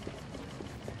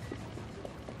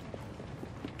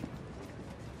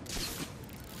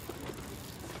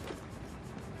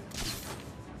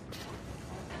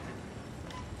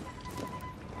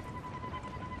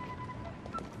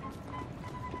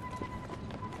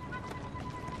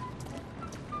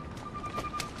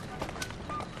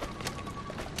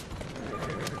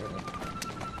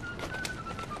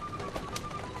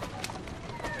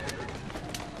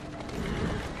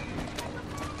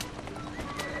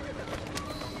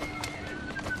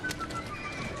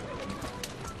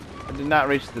 I did not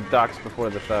reach the docks before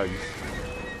the thugs.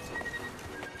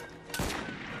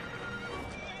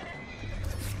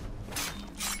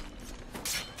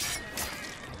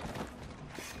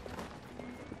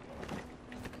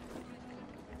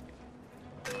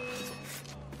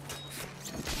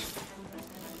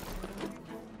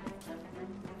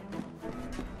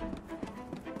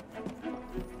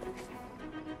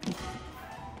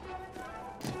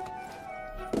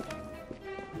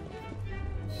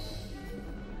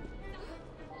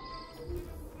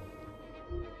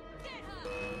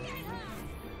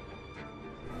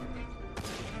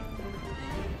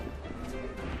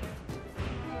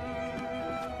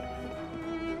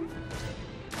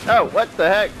 Oh, what the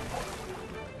heck?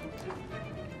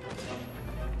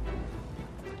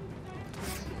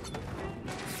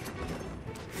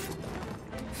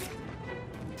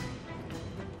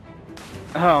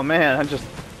 Oh man,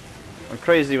 I'm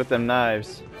crazy with them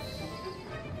knives.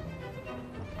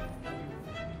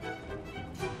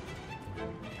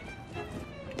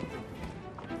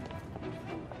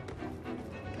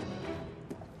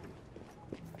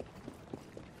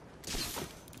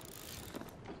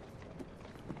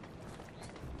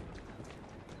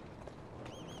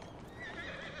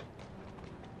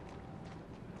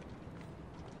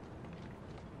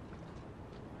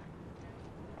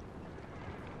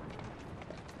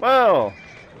 Whoa!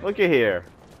 Looky here.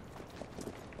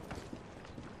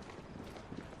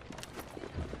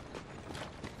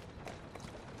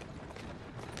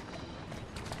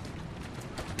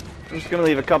 I'm just gonna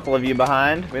leave a couple of you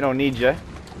behind. We don't need you.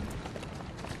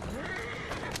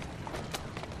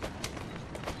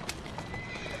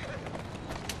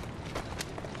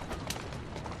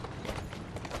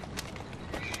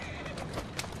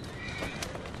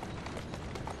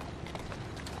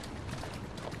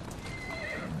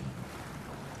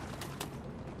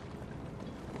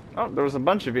 Oh, there was a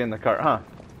bunch of you in the car, huh?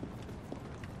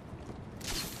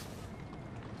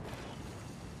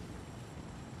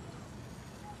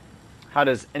 How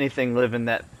does anything live in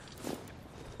that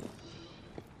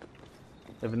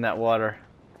water?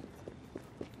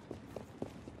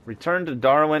 Return to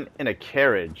Darwin in a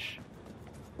carriage.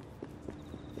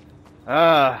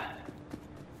 Ah.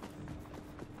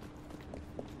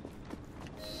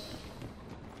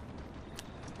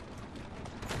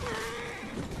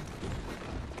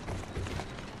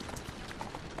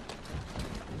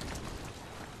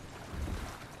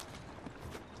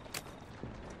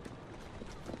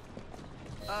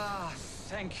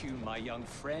 Thank you, my young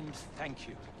friend, thank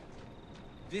you.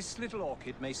 This little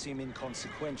orchid may seem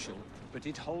inconsequential, but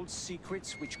it holds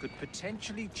secrets which could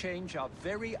potentially change our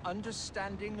very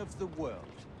understanding of the world.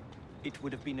 It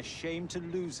would have been a shame to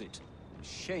lose it. A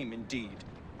shame indeed.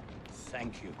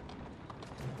 Thank you.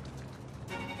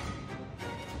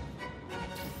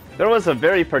 There was a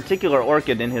very particular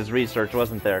orchid in his research,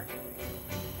 wasn't there?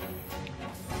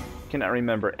 Cannot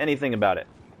remember anything about it.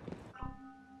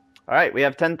 Alright, we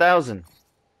have 10,000.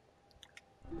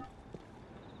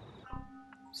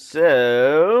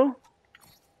 So,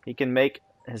 he can make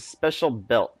his special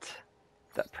belt.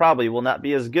 That probably will not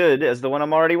be as good as the one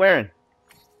I'm already wearing.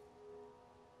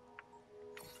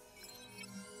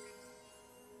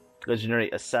 Legendary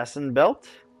Assassin Belt.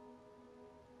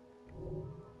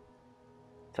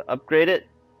 To upgrade it,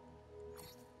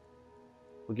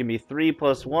 will give me 3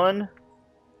 plus 1.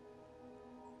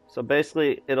 So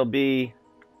basically, it'll be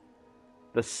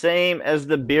the same as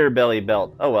the Beer Belly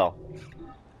Belt. Oh well.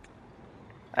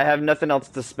 I have nothing else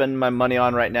to spend my money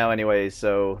on right now anyway,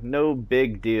 so no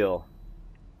big deal.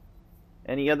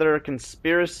 Any other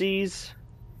conspiracies?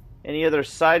 Any other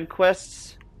side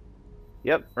quests?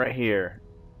 Yep, right here.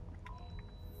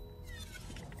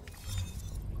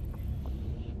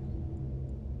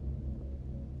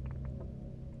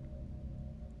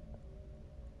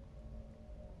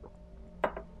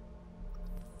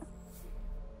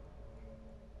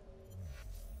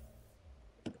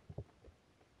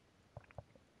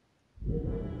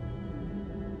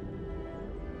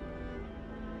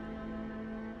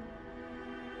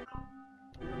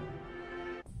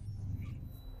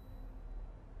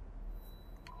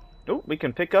 Oh, we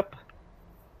can pick up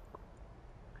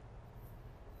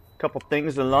a couple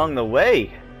things along the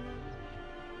way.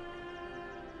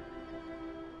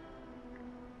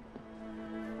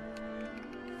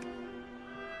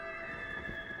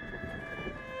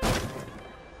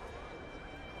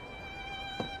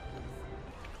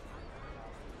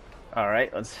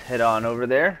 Alright, let's head on over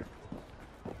there.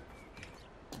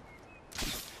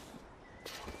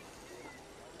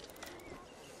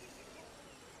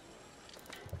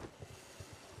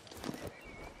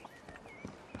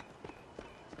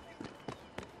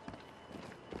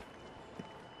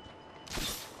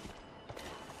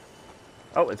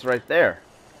 Oh, it's right there.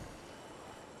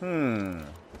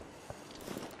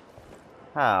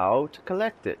 How to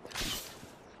collect it?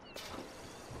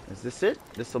 Is this it?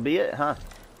 This'll be it, huh?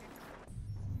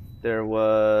 There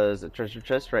was a treasure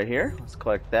chest right here. Let's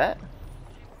collect that.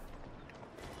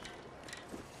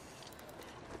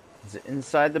 Is it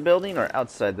inside the building or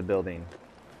outside the building?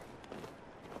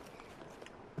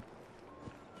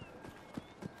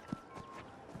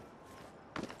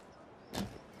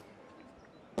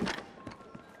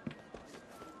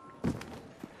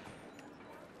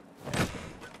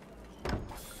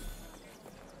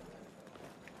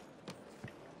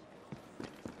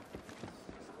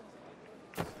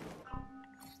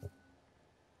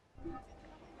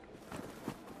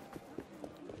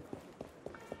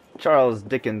 Charles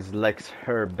Dickens likes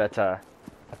her better,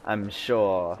 I'm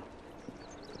sure.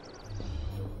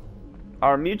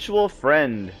 Our mutual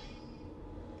friend.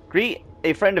 Greet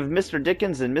a friend of Mr.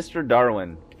 Dickens and Mr.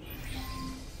 Darwin.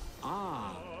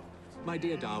 Ah, my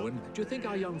dear Darwin, do you think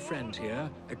our young friend here,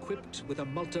 equipped with a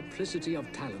multiplicity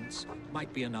of talents,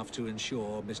 might be enough to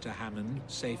ensure Mr. Hammond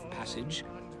safe passage?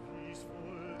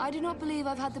 I do not believe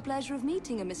I've had the pleasure of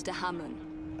meeting a Mr. Hammond.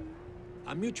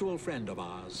 A mutual friend of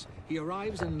ours. He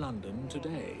arrives in London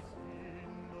today.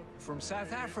 From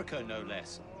South Africa, no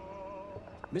less.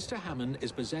 Mr. Hammond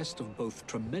is possessed of both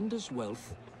tremendous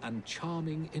wealth and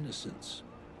charming innocence.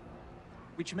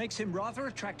 Which makes him rather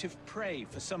attractive prey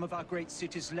for some of our great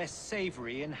city's less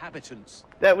savory inhabitants.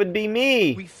 That would be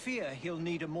me! We fear he'll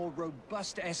need a more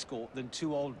robust escort than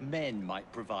 2 old men might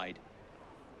provide.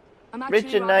 I'm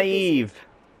Rich and naive.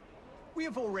 We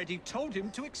have already told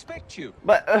him to expect you.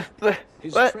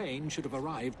 His train should have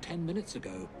arrived 10 minutes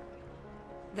ago.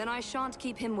 Then I shan't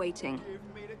keep him waiting.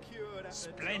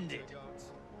 Splendid.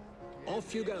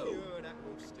 Off you go.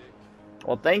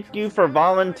 Well, thank you for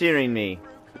volunteering me.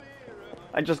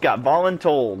 I just got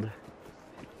voluntold.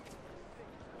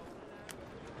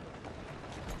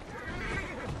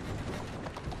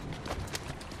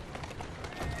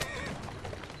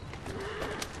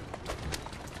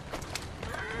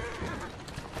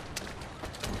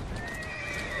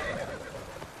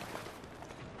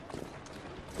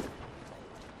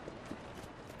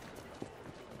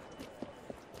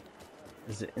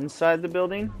 Is it inside the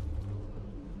building?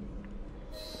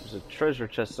 There's a treasure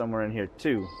chest somewhere in here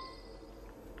too.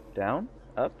 Down?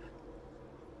 Up?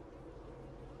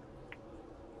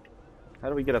 How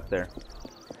do we get up there?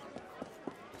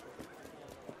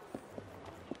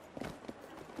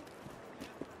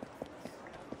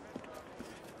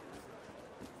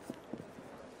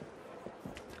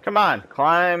 Come on,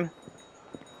 climb!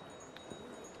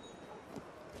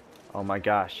 Oh my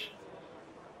gosh.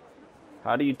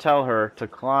 How do you tell her to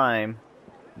climb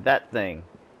that thing?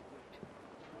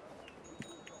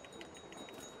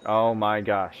 Oh my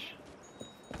gosh.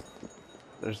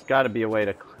 There's got to be a way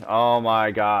to... Oh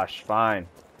my gosh, fine.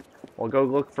 We'll go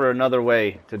look for another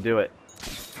way to do it.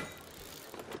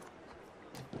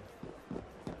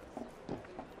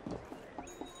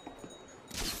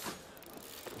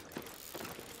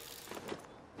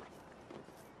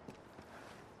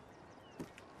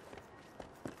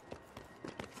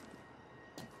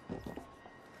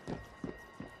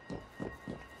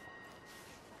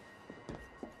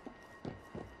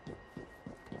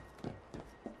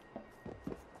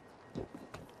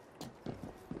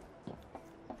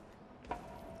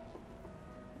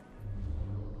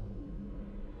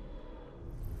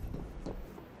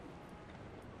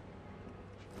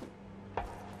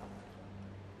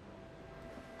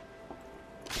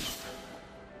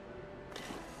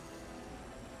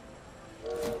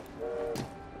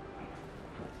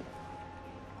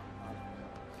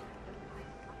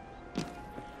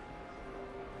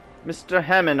 Mr.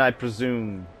 Hammond, I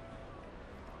presume.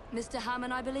 Mr.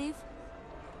 Hammond, I believe?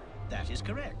 That is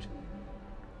correct.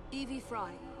 Evie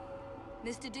Frye.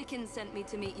 Mr. Dickens sent me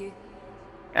to meet you.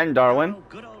 And Darwin. Oh,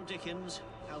 good old Dickens.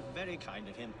 How very kind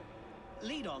of him.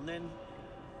 Lead on, then.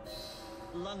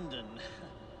 London.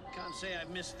 Can't say I've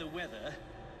missed the weather.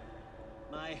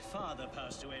 My father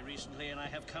passed away recently, and I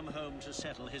have come home to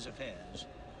settle his affairs.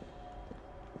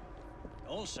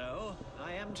 Also,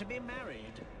 I am to be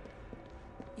married.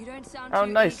 You don't sound How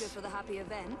too nice. eager for the happy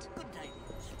event. Good ladies.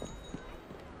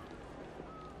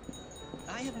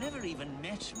 I have never even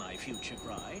met my future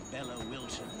bride, Bella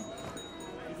Wilton.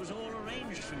 It was all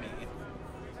arranged for me.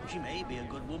 She may be a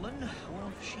good woman,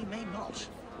 or she may not.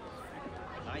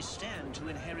 I stand to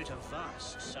inherit a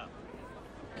vast sum.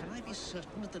 Can I be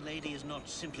certain that the lady is not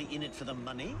simply in it for the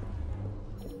money?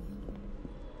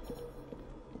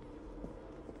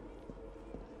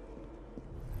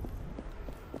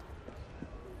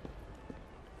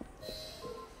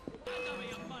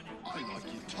 I like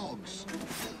your togs.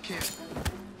 Kid.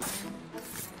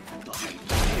 You're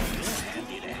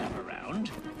handy to have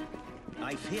around.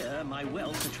 I fear my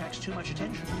wealth attracts too much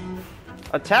attention.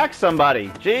 Attack somebody!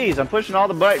 Jeez, I'm pushing all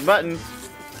the right buttons.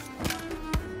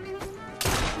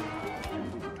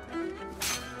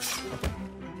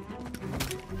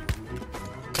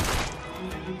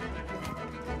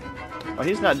 Oh,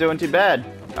 he's not doing too bad.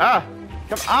 Ah!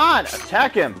 Come on!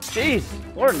 Attack him! Jeez!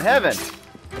 Lord in heaven!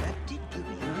 That did give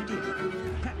me an idea.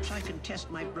 Perhaps I can test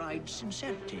my bride's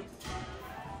sincerity.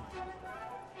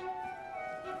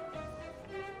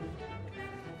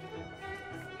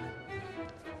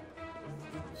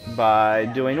 By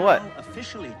doing what? Now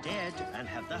officially dead and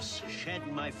have thus shed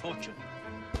my fortune.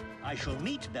 I shall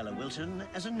meet Bella Wilton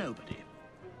as a nobody.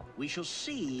 We shall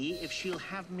see if she'll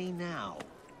have me now.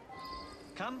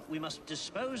 Come, we must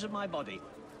dispose of my body.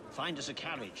 Find us a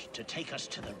carriage to take us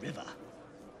to the river.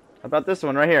 How about this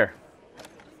one right here?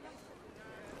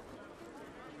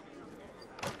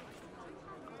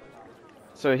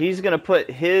 So he's gonna put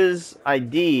his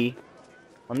ID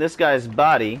on this guy's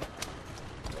body.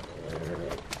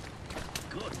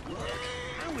 Good work.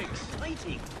 How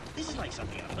exciting. This is like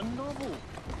something out of a novel.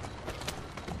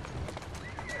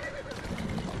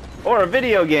 Or a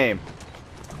video game,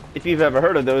 if you've ever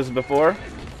heard of those before.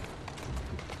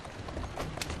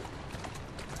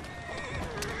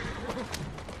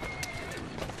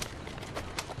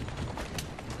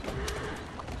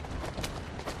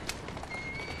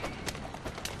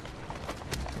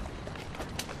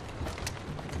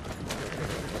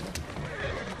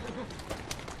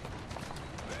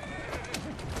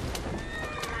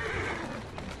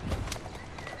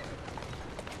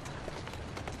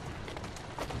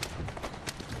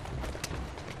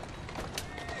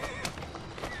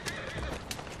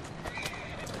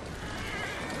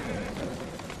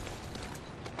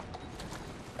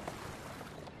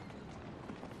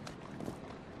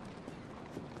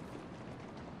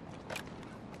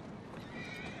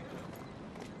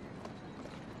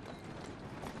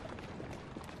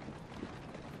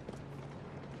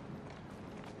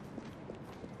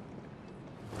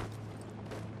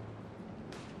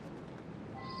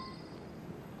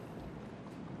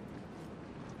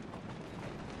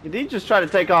 Did he just try to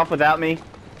take off without me?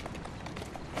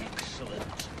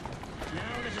 Excellent. Now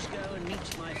let us go and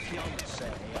meet my fiancée.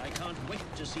 I can't wait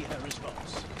to see her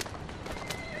response.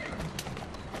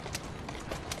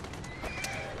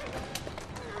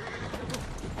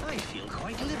 I feel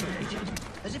quite liberated,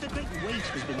 as if a great weight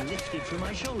has been lifted from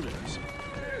my shoulders.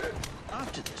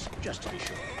 After this, just to be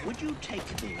sure, would you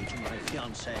take me to my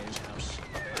fiancée's house?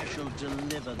 I shall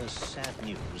deliver the sad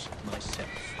news myself.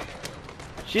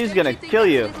 She's gonna kill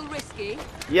you. A little risky?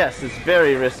 Yes, it's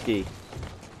very risky.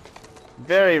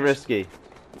 Very risky.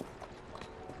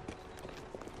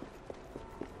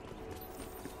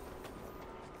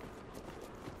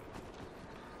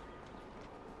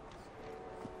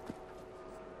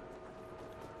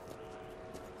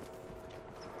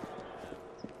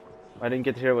 I didn't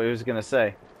get to hear what he was gonna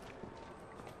say.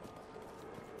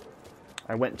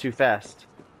 I went too fast.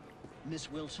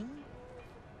 Miss Wilson?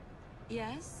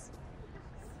 Yes?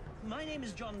 My name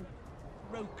is John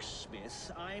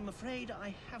Rokesmith. I'm afraid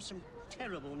I have some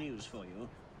terrible news for you.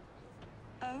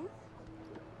 Oh?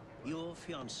 Your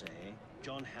fiancé,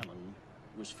 John Hammond,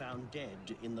 was found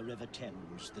dead in the River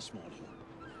Thames this morning.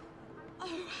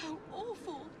 Oh, how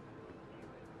awful.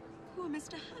 Poor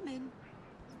Mr. Hammond.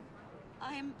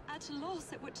 I am at a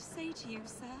loss at what to say to you,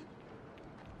 sir.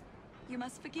 You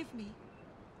must forgive me.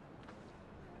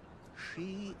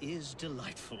 She is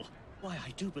delightful. Why, I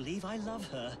do believe I love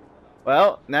her.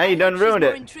 Well, now you done ruined She's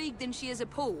more it. intrigued than she is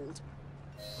appalled.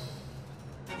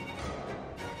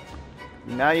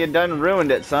 Now you done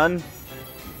ruined it, son.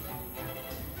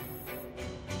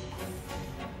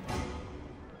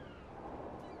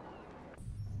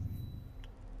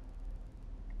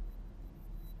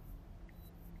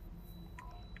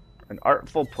 An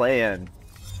artful plan.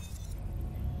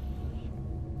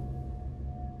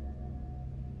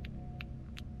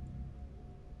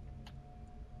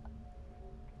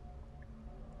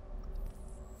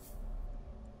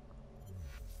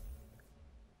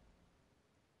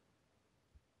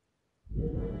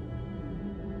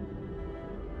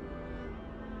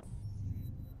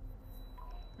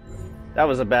 That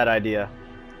was a bad idea.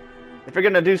 If you're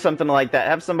gonna do something like that,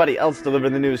 have somebody else deliver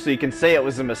the news so you can say it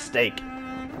was a mistake.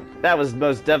 That was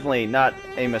most definitely not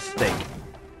a mistake.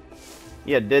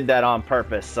 You did that on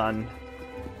purpose, son.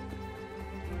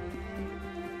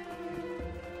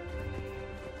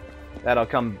 That'll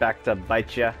come back to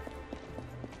bite ya.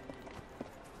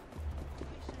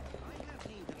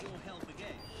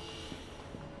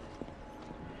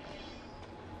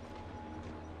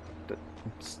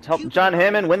 Help John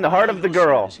Hammond win the heart of the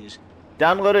girl.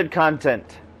 Downloaded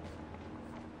content.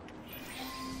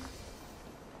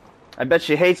 I bet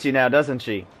she hates you now, doesn't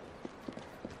she?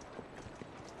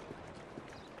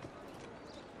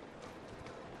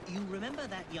 You remember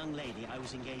that young lady I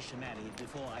was engaged to marry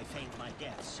before I feigned my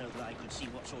death so that I could see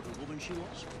what sort of woman she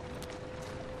was?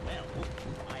 Well,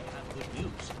 I have good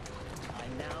news.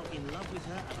 I'm now in love with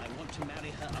her and I want to marry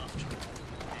her after all.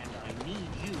 And I need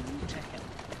you to help.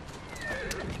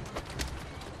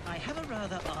 I have a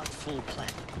rather artful plan.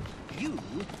 You,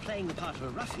 playing the part of a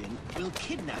ruffian, will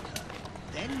kidnap her.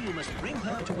 Then you must bring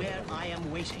her to where I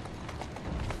am waiting.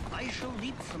 I shall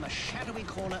leap from a shadowy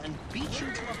corner and beat you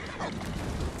to a pulp,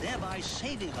 thereby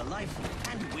saving her life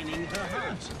and winning her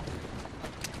heart.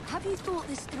 Have you thought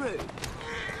this through?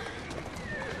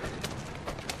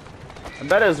 I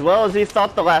bet as well as he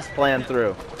thought the last plan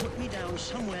through. Put me down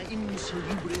somewhere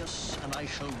insalubrious, and I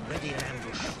shall ready an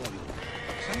ambush for you.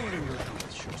 Somewhere in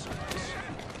Lambeth should suffice.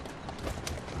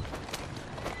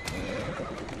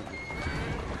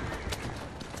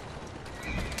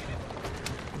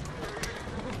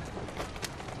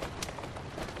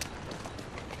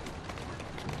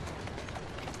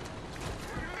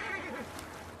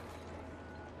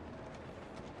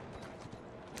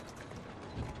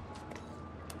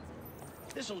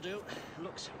 This'll do.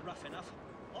 Looks rough enough.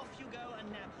 Off you go and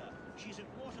nab her. She's at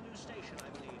Waterloo Station, I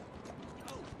believe.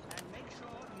 Oh, and make sure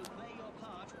you play your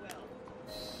part well.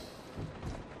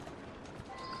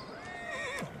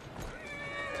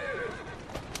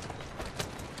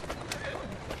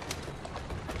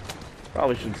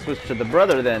 Probably should switch to the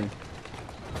brother then.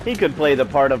 He could play the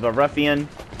part of a ruffian.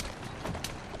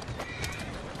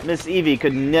 Miss Evie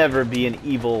could never be an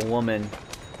evil woman.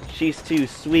 She's too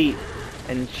sweet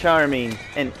and charming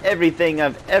and everything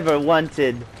I've ever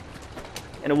wanted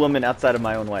in a woman outside of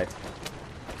my own wife.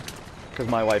 Because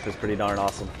my wife is pretty darn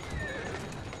awesome.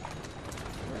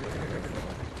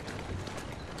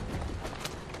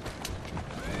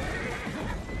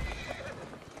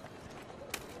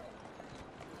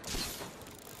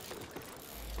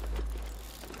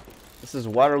 This is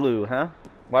Waterloo, huh?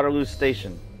 Waterloo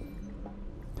Station.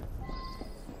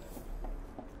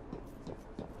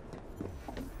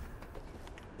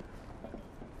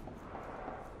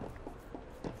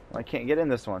 I can't get in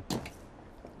this one.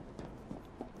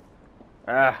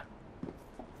 Ah.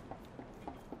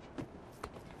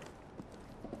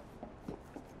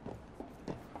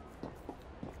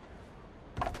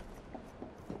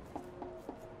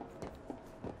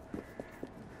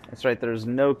 That's right, there's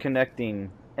no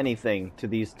connecting anything to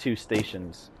these two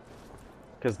stations.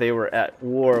 Because they were at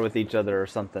war with each other or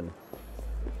something.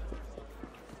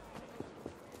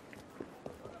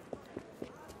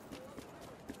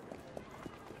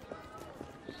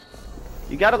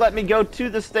 You gotta let me go to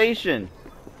the station.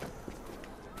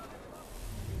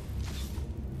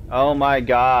 Oh my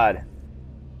god.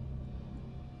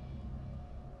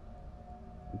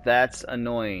 That's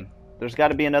annoying. There's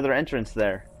gotta be another entrance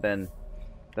there, then,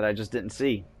 that I just didn't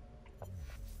see.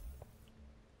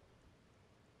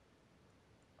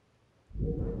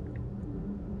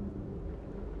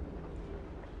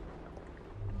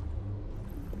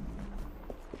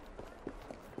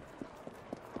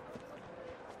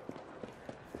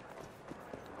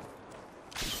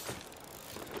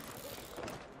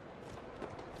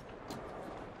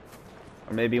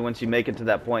 Or maybe once you make it to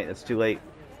that point, it's too late.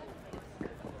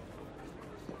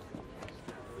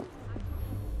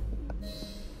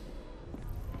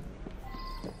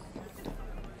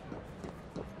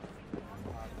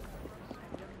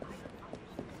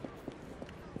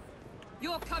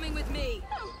 You're coming with me.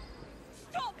 No!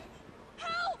 Stop!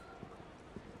 Help!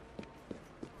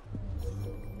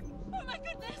 Oh my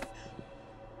goodness!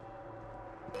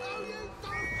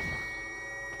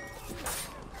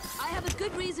 I have a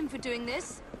good reason for doing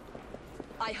this.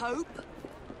 I hope.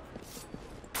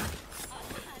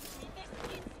 Unhand me this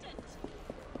instant!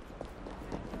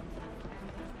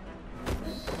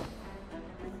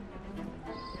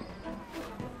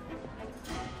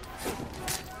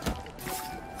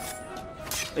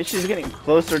 At least she's getting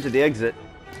closer to the exit.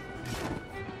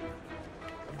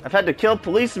 I've had to kill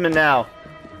policemen now.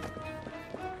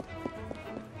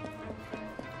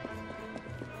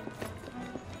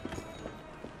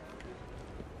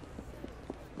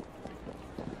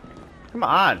 Come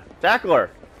on, tackle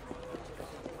her.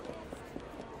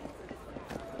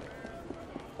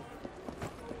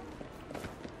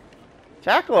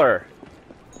 Tackle her.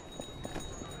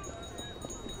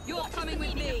 You're coming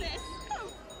with me.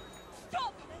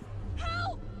 Stop!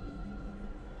 Help!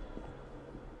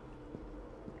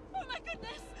 Oh my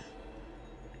goodness!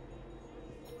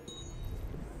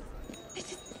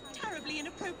 This is terribly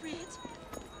inappropriate.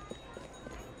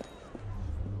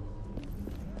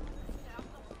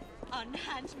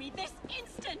 Unhand me this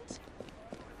instant!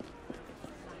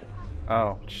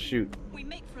 Oh, shoot. We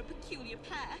make for a peculiar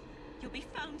pair. You'll be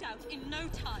found out in no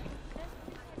time.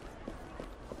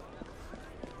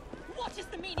 What is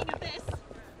the meaning of this?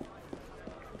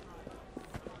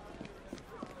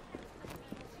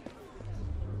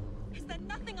 Is there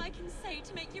nothing I can say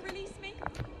to make you release me?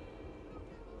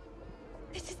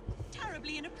 This is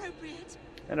terribly inappropriate.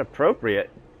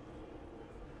 Inappropriate?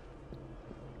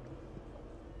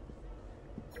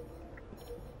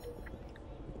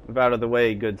 Move out of the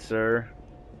way, good sir.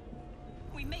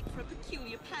 We make for a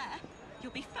peculiar pair.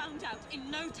 You'll be found out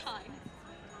in no time.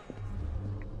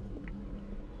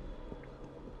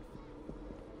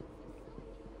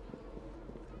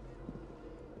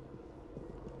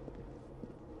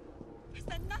 Is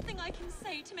there nothing I can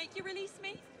say to make you release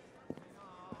me?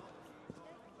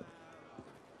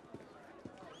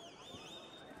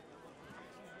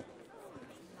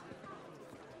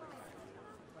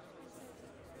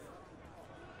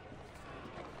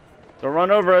 Don't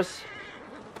run over us.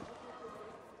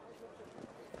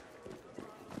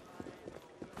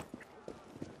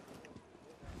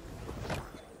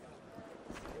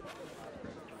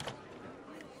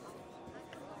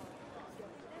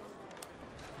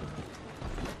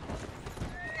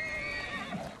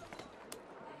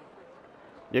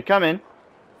 You coming?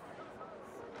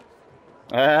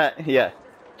 Yeah.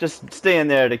 Just stay in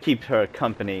there to keep her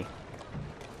company.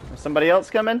 Is somebody else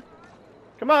coming?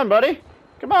 Come on, buddy.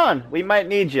 Come on. We might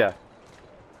need you.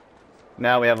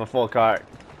 Now we have a full cart.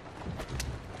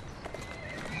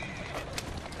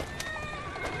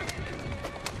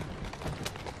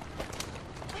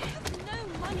 I have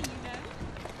no money, you know.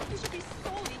 You should be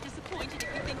sorely disappointed if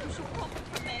you think you shall profit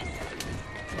from this.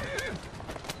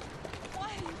 Why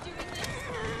are you doing this?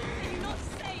 Can you not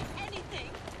say anything?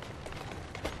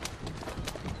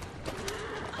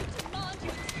 I demand you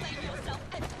explain yourself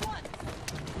at once.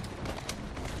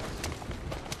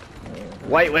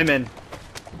 White women.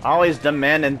 Always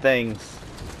demanding things.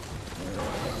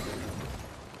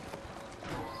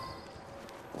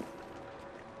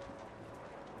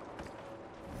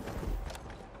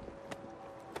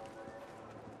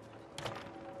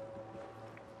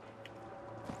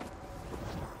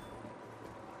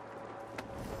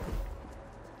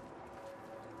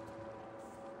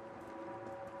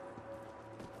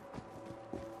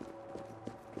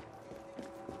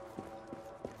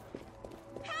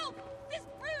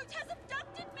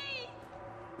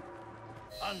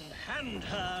 Unhand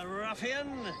her, ruffian.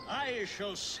 I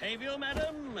shall save you,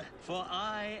 madam, for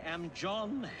I am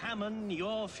John Hammond,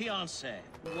 your fiancé.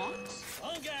 What?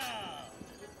 En garde!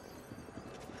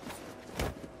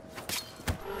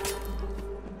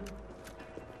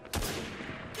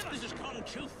 This has gone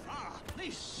too far.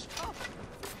 Please stop.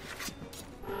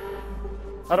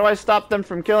 How do I stop them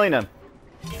from killing him?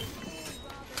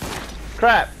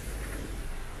 Crap.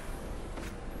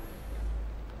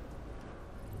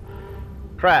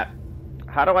 Crap.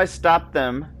 How do I stop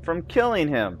them from killing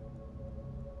him?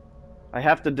 I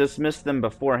have to dismiss them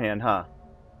beforehand, huh?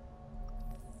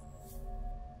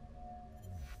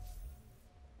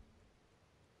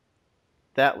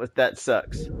 That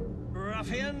sucks.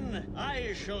 Ruffian,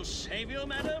 I shall save you,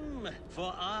 madam,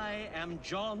 for I am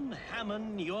John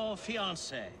Hammond, your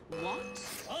fiancé. What?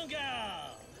 En garde!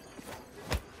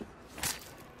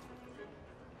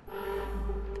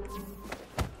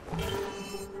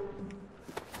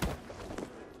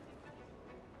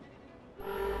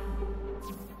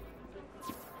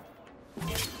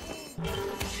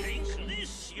 Take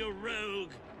this, you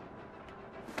rogue!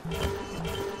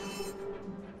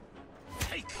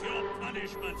 Take your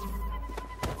punishment!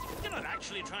 You're not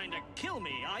actually trying to kill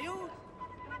me, are you?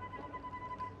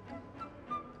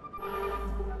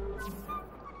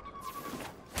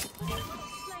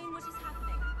 Explain what is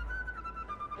happening.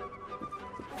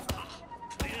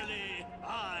 Clearly,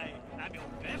 I am your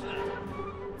better.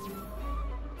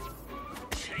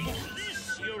 Take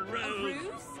this, you A rogue!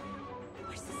 ruse?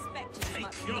 I suspected as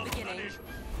much from the beginning.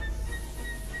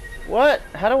 What?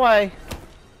 How do I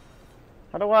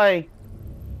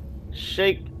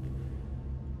shake?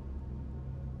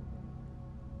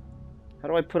 How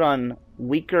do I put on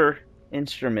weaker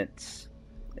instruments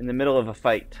in the middle of a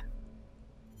fight?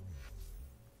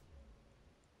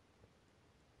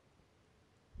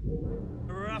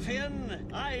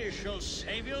 Ruffian, I shall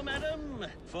save you, madam,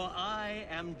 for I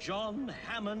am John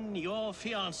Hammond, your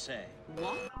fiancé.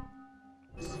 What?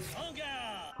 En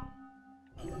garde!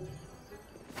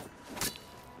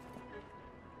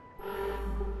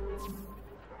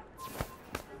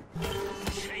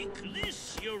 Take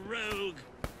this, you rogue!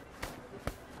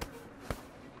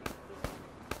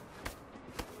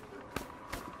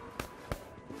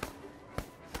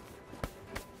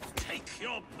 Take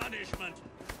your punishment!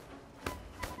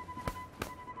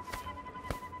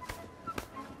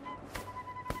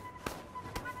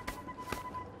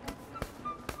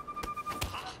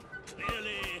 Ah,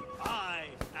 clearly, I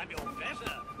am your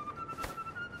better!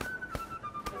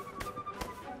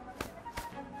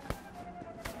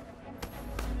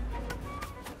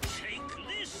 Take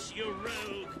this, you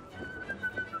rogue!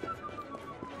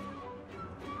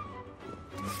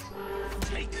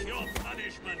 Take your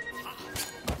punishment! Ah.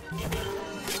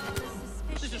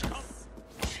 This is called...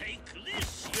 Take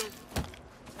this, you...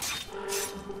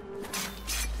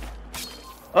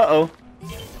 Uh-oh.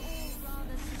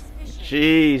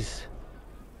 Jeez.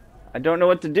 I don't know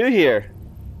what to do here.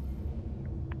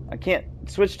 I can't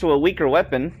switch to a weaker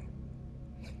weapon.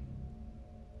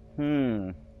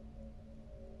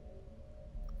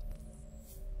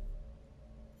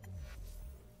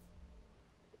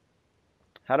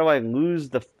 How do I lose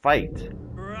the fight?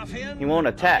 Ruffian, He won't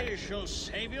attack. I shall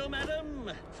save you,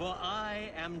 madam, for I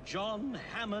am John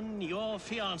Hammond, your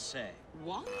fiancé.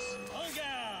 What? En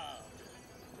garde!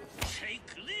 Take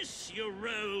this, you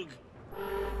rogue!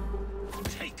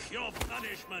 Take your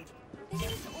punishment!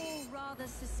 This is all rather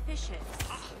suspicious.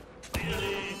 Ah,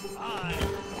 clearly, I...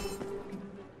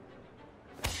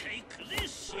 Take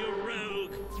this, you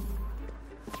rogue!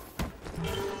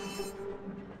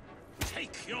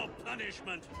 Take your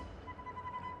punishment!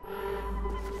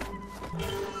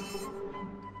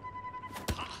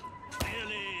 Ah,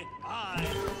 clearly, I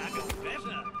am your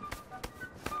better!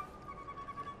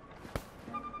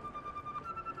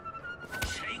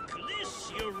 Take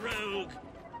this, you rogue!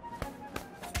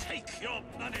 Take your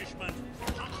punishment!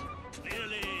 Ah,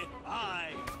 clearly,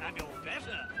 I am your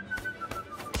better!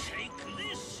 Take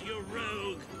this, you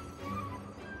rogue!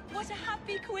 What a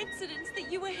happy coincidence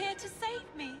that you were here to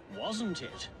save me. Wasn't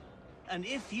it? And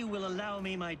if you will allow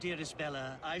me, my dearest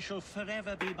Bella, I shall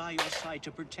forever be by your side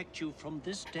to protect you from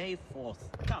this day forth.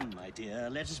 Come, my dear,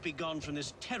 let us be gone from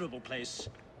this terrible place,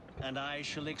 and I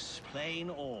shall explain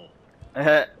all.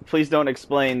 Please don't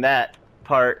explain that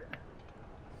part.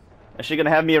 Is she gonna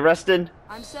have me arrested?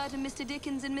 I'm certain Mr.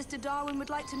 Dickens and Mr. Darwin would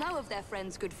like to know of their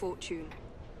friend's good fortune.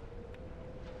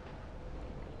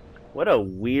 What a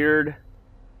weird...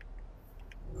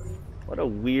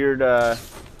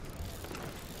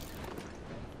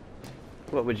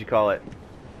 What would you call it?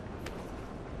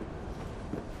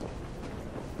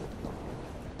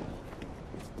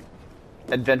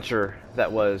 adventure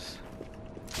that was.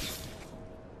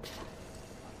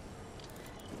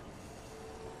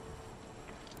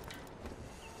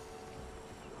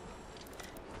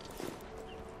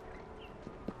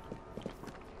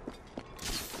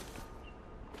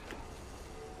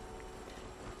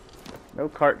 No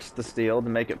carts to steal to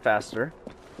make it faster.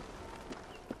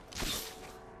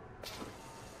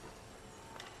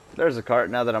 There's a cart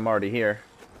now that I'm already here.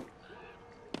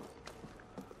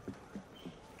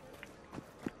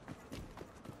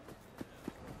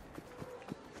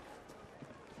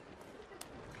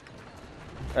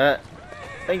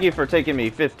 Thank you for taking me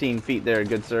 15 feet there,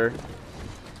 good sir.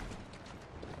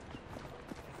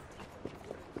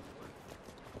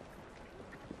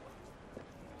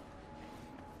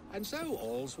 And so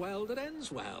all's well that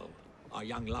ends well. Our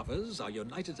young lovers are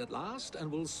united at last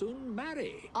and will soon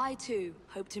marry. I, too,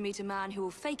 hope to meet a man who will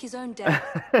fake his own death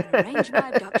and arrange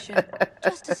my abduction,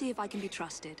 just to see if I can be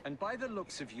trusted. And by the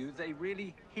looks of you, they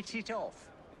really hit it off.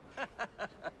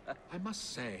 I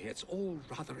must say, it's all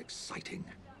rather exciting.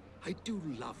 I do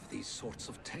love these sorts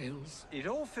of tales. It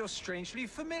all feels strangely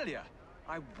familiar.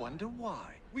 I wonder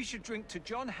why. We should drink to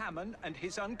John Hammond and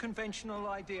his unconventional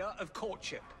idea of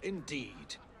courtship.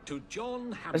 Indeed. To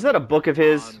John Hammond. Is that a book of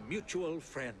his? Our mutual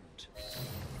friend.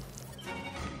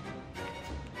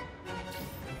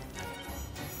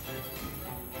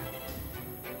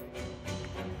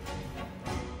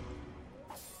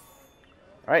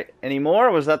 Alright, any more,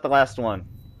 or was that the last one?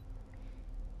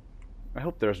 I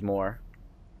hope there's more.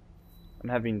 I'm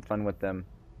having fun with them.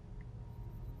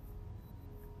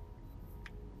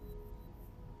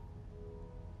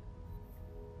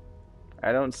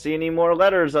 I don't see any more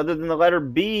letters other than the letter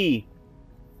B.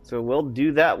 So we'll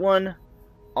do that one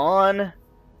on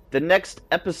the next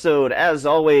episode. As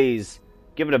always,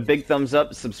 give it a big thumbs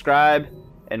up, subscribe,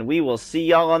 and we will see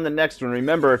y'all on the next one.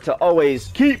 Remember to always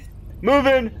keep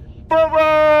moving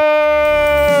forward!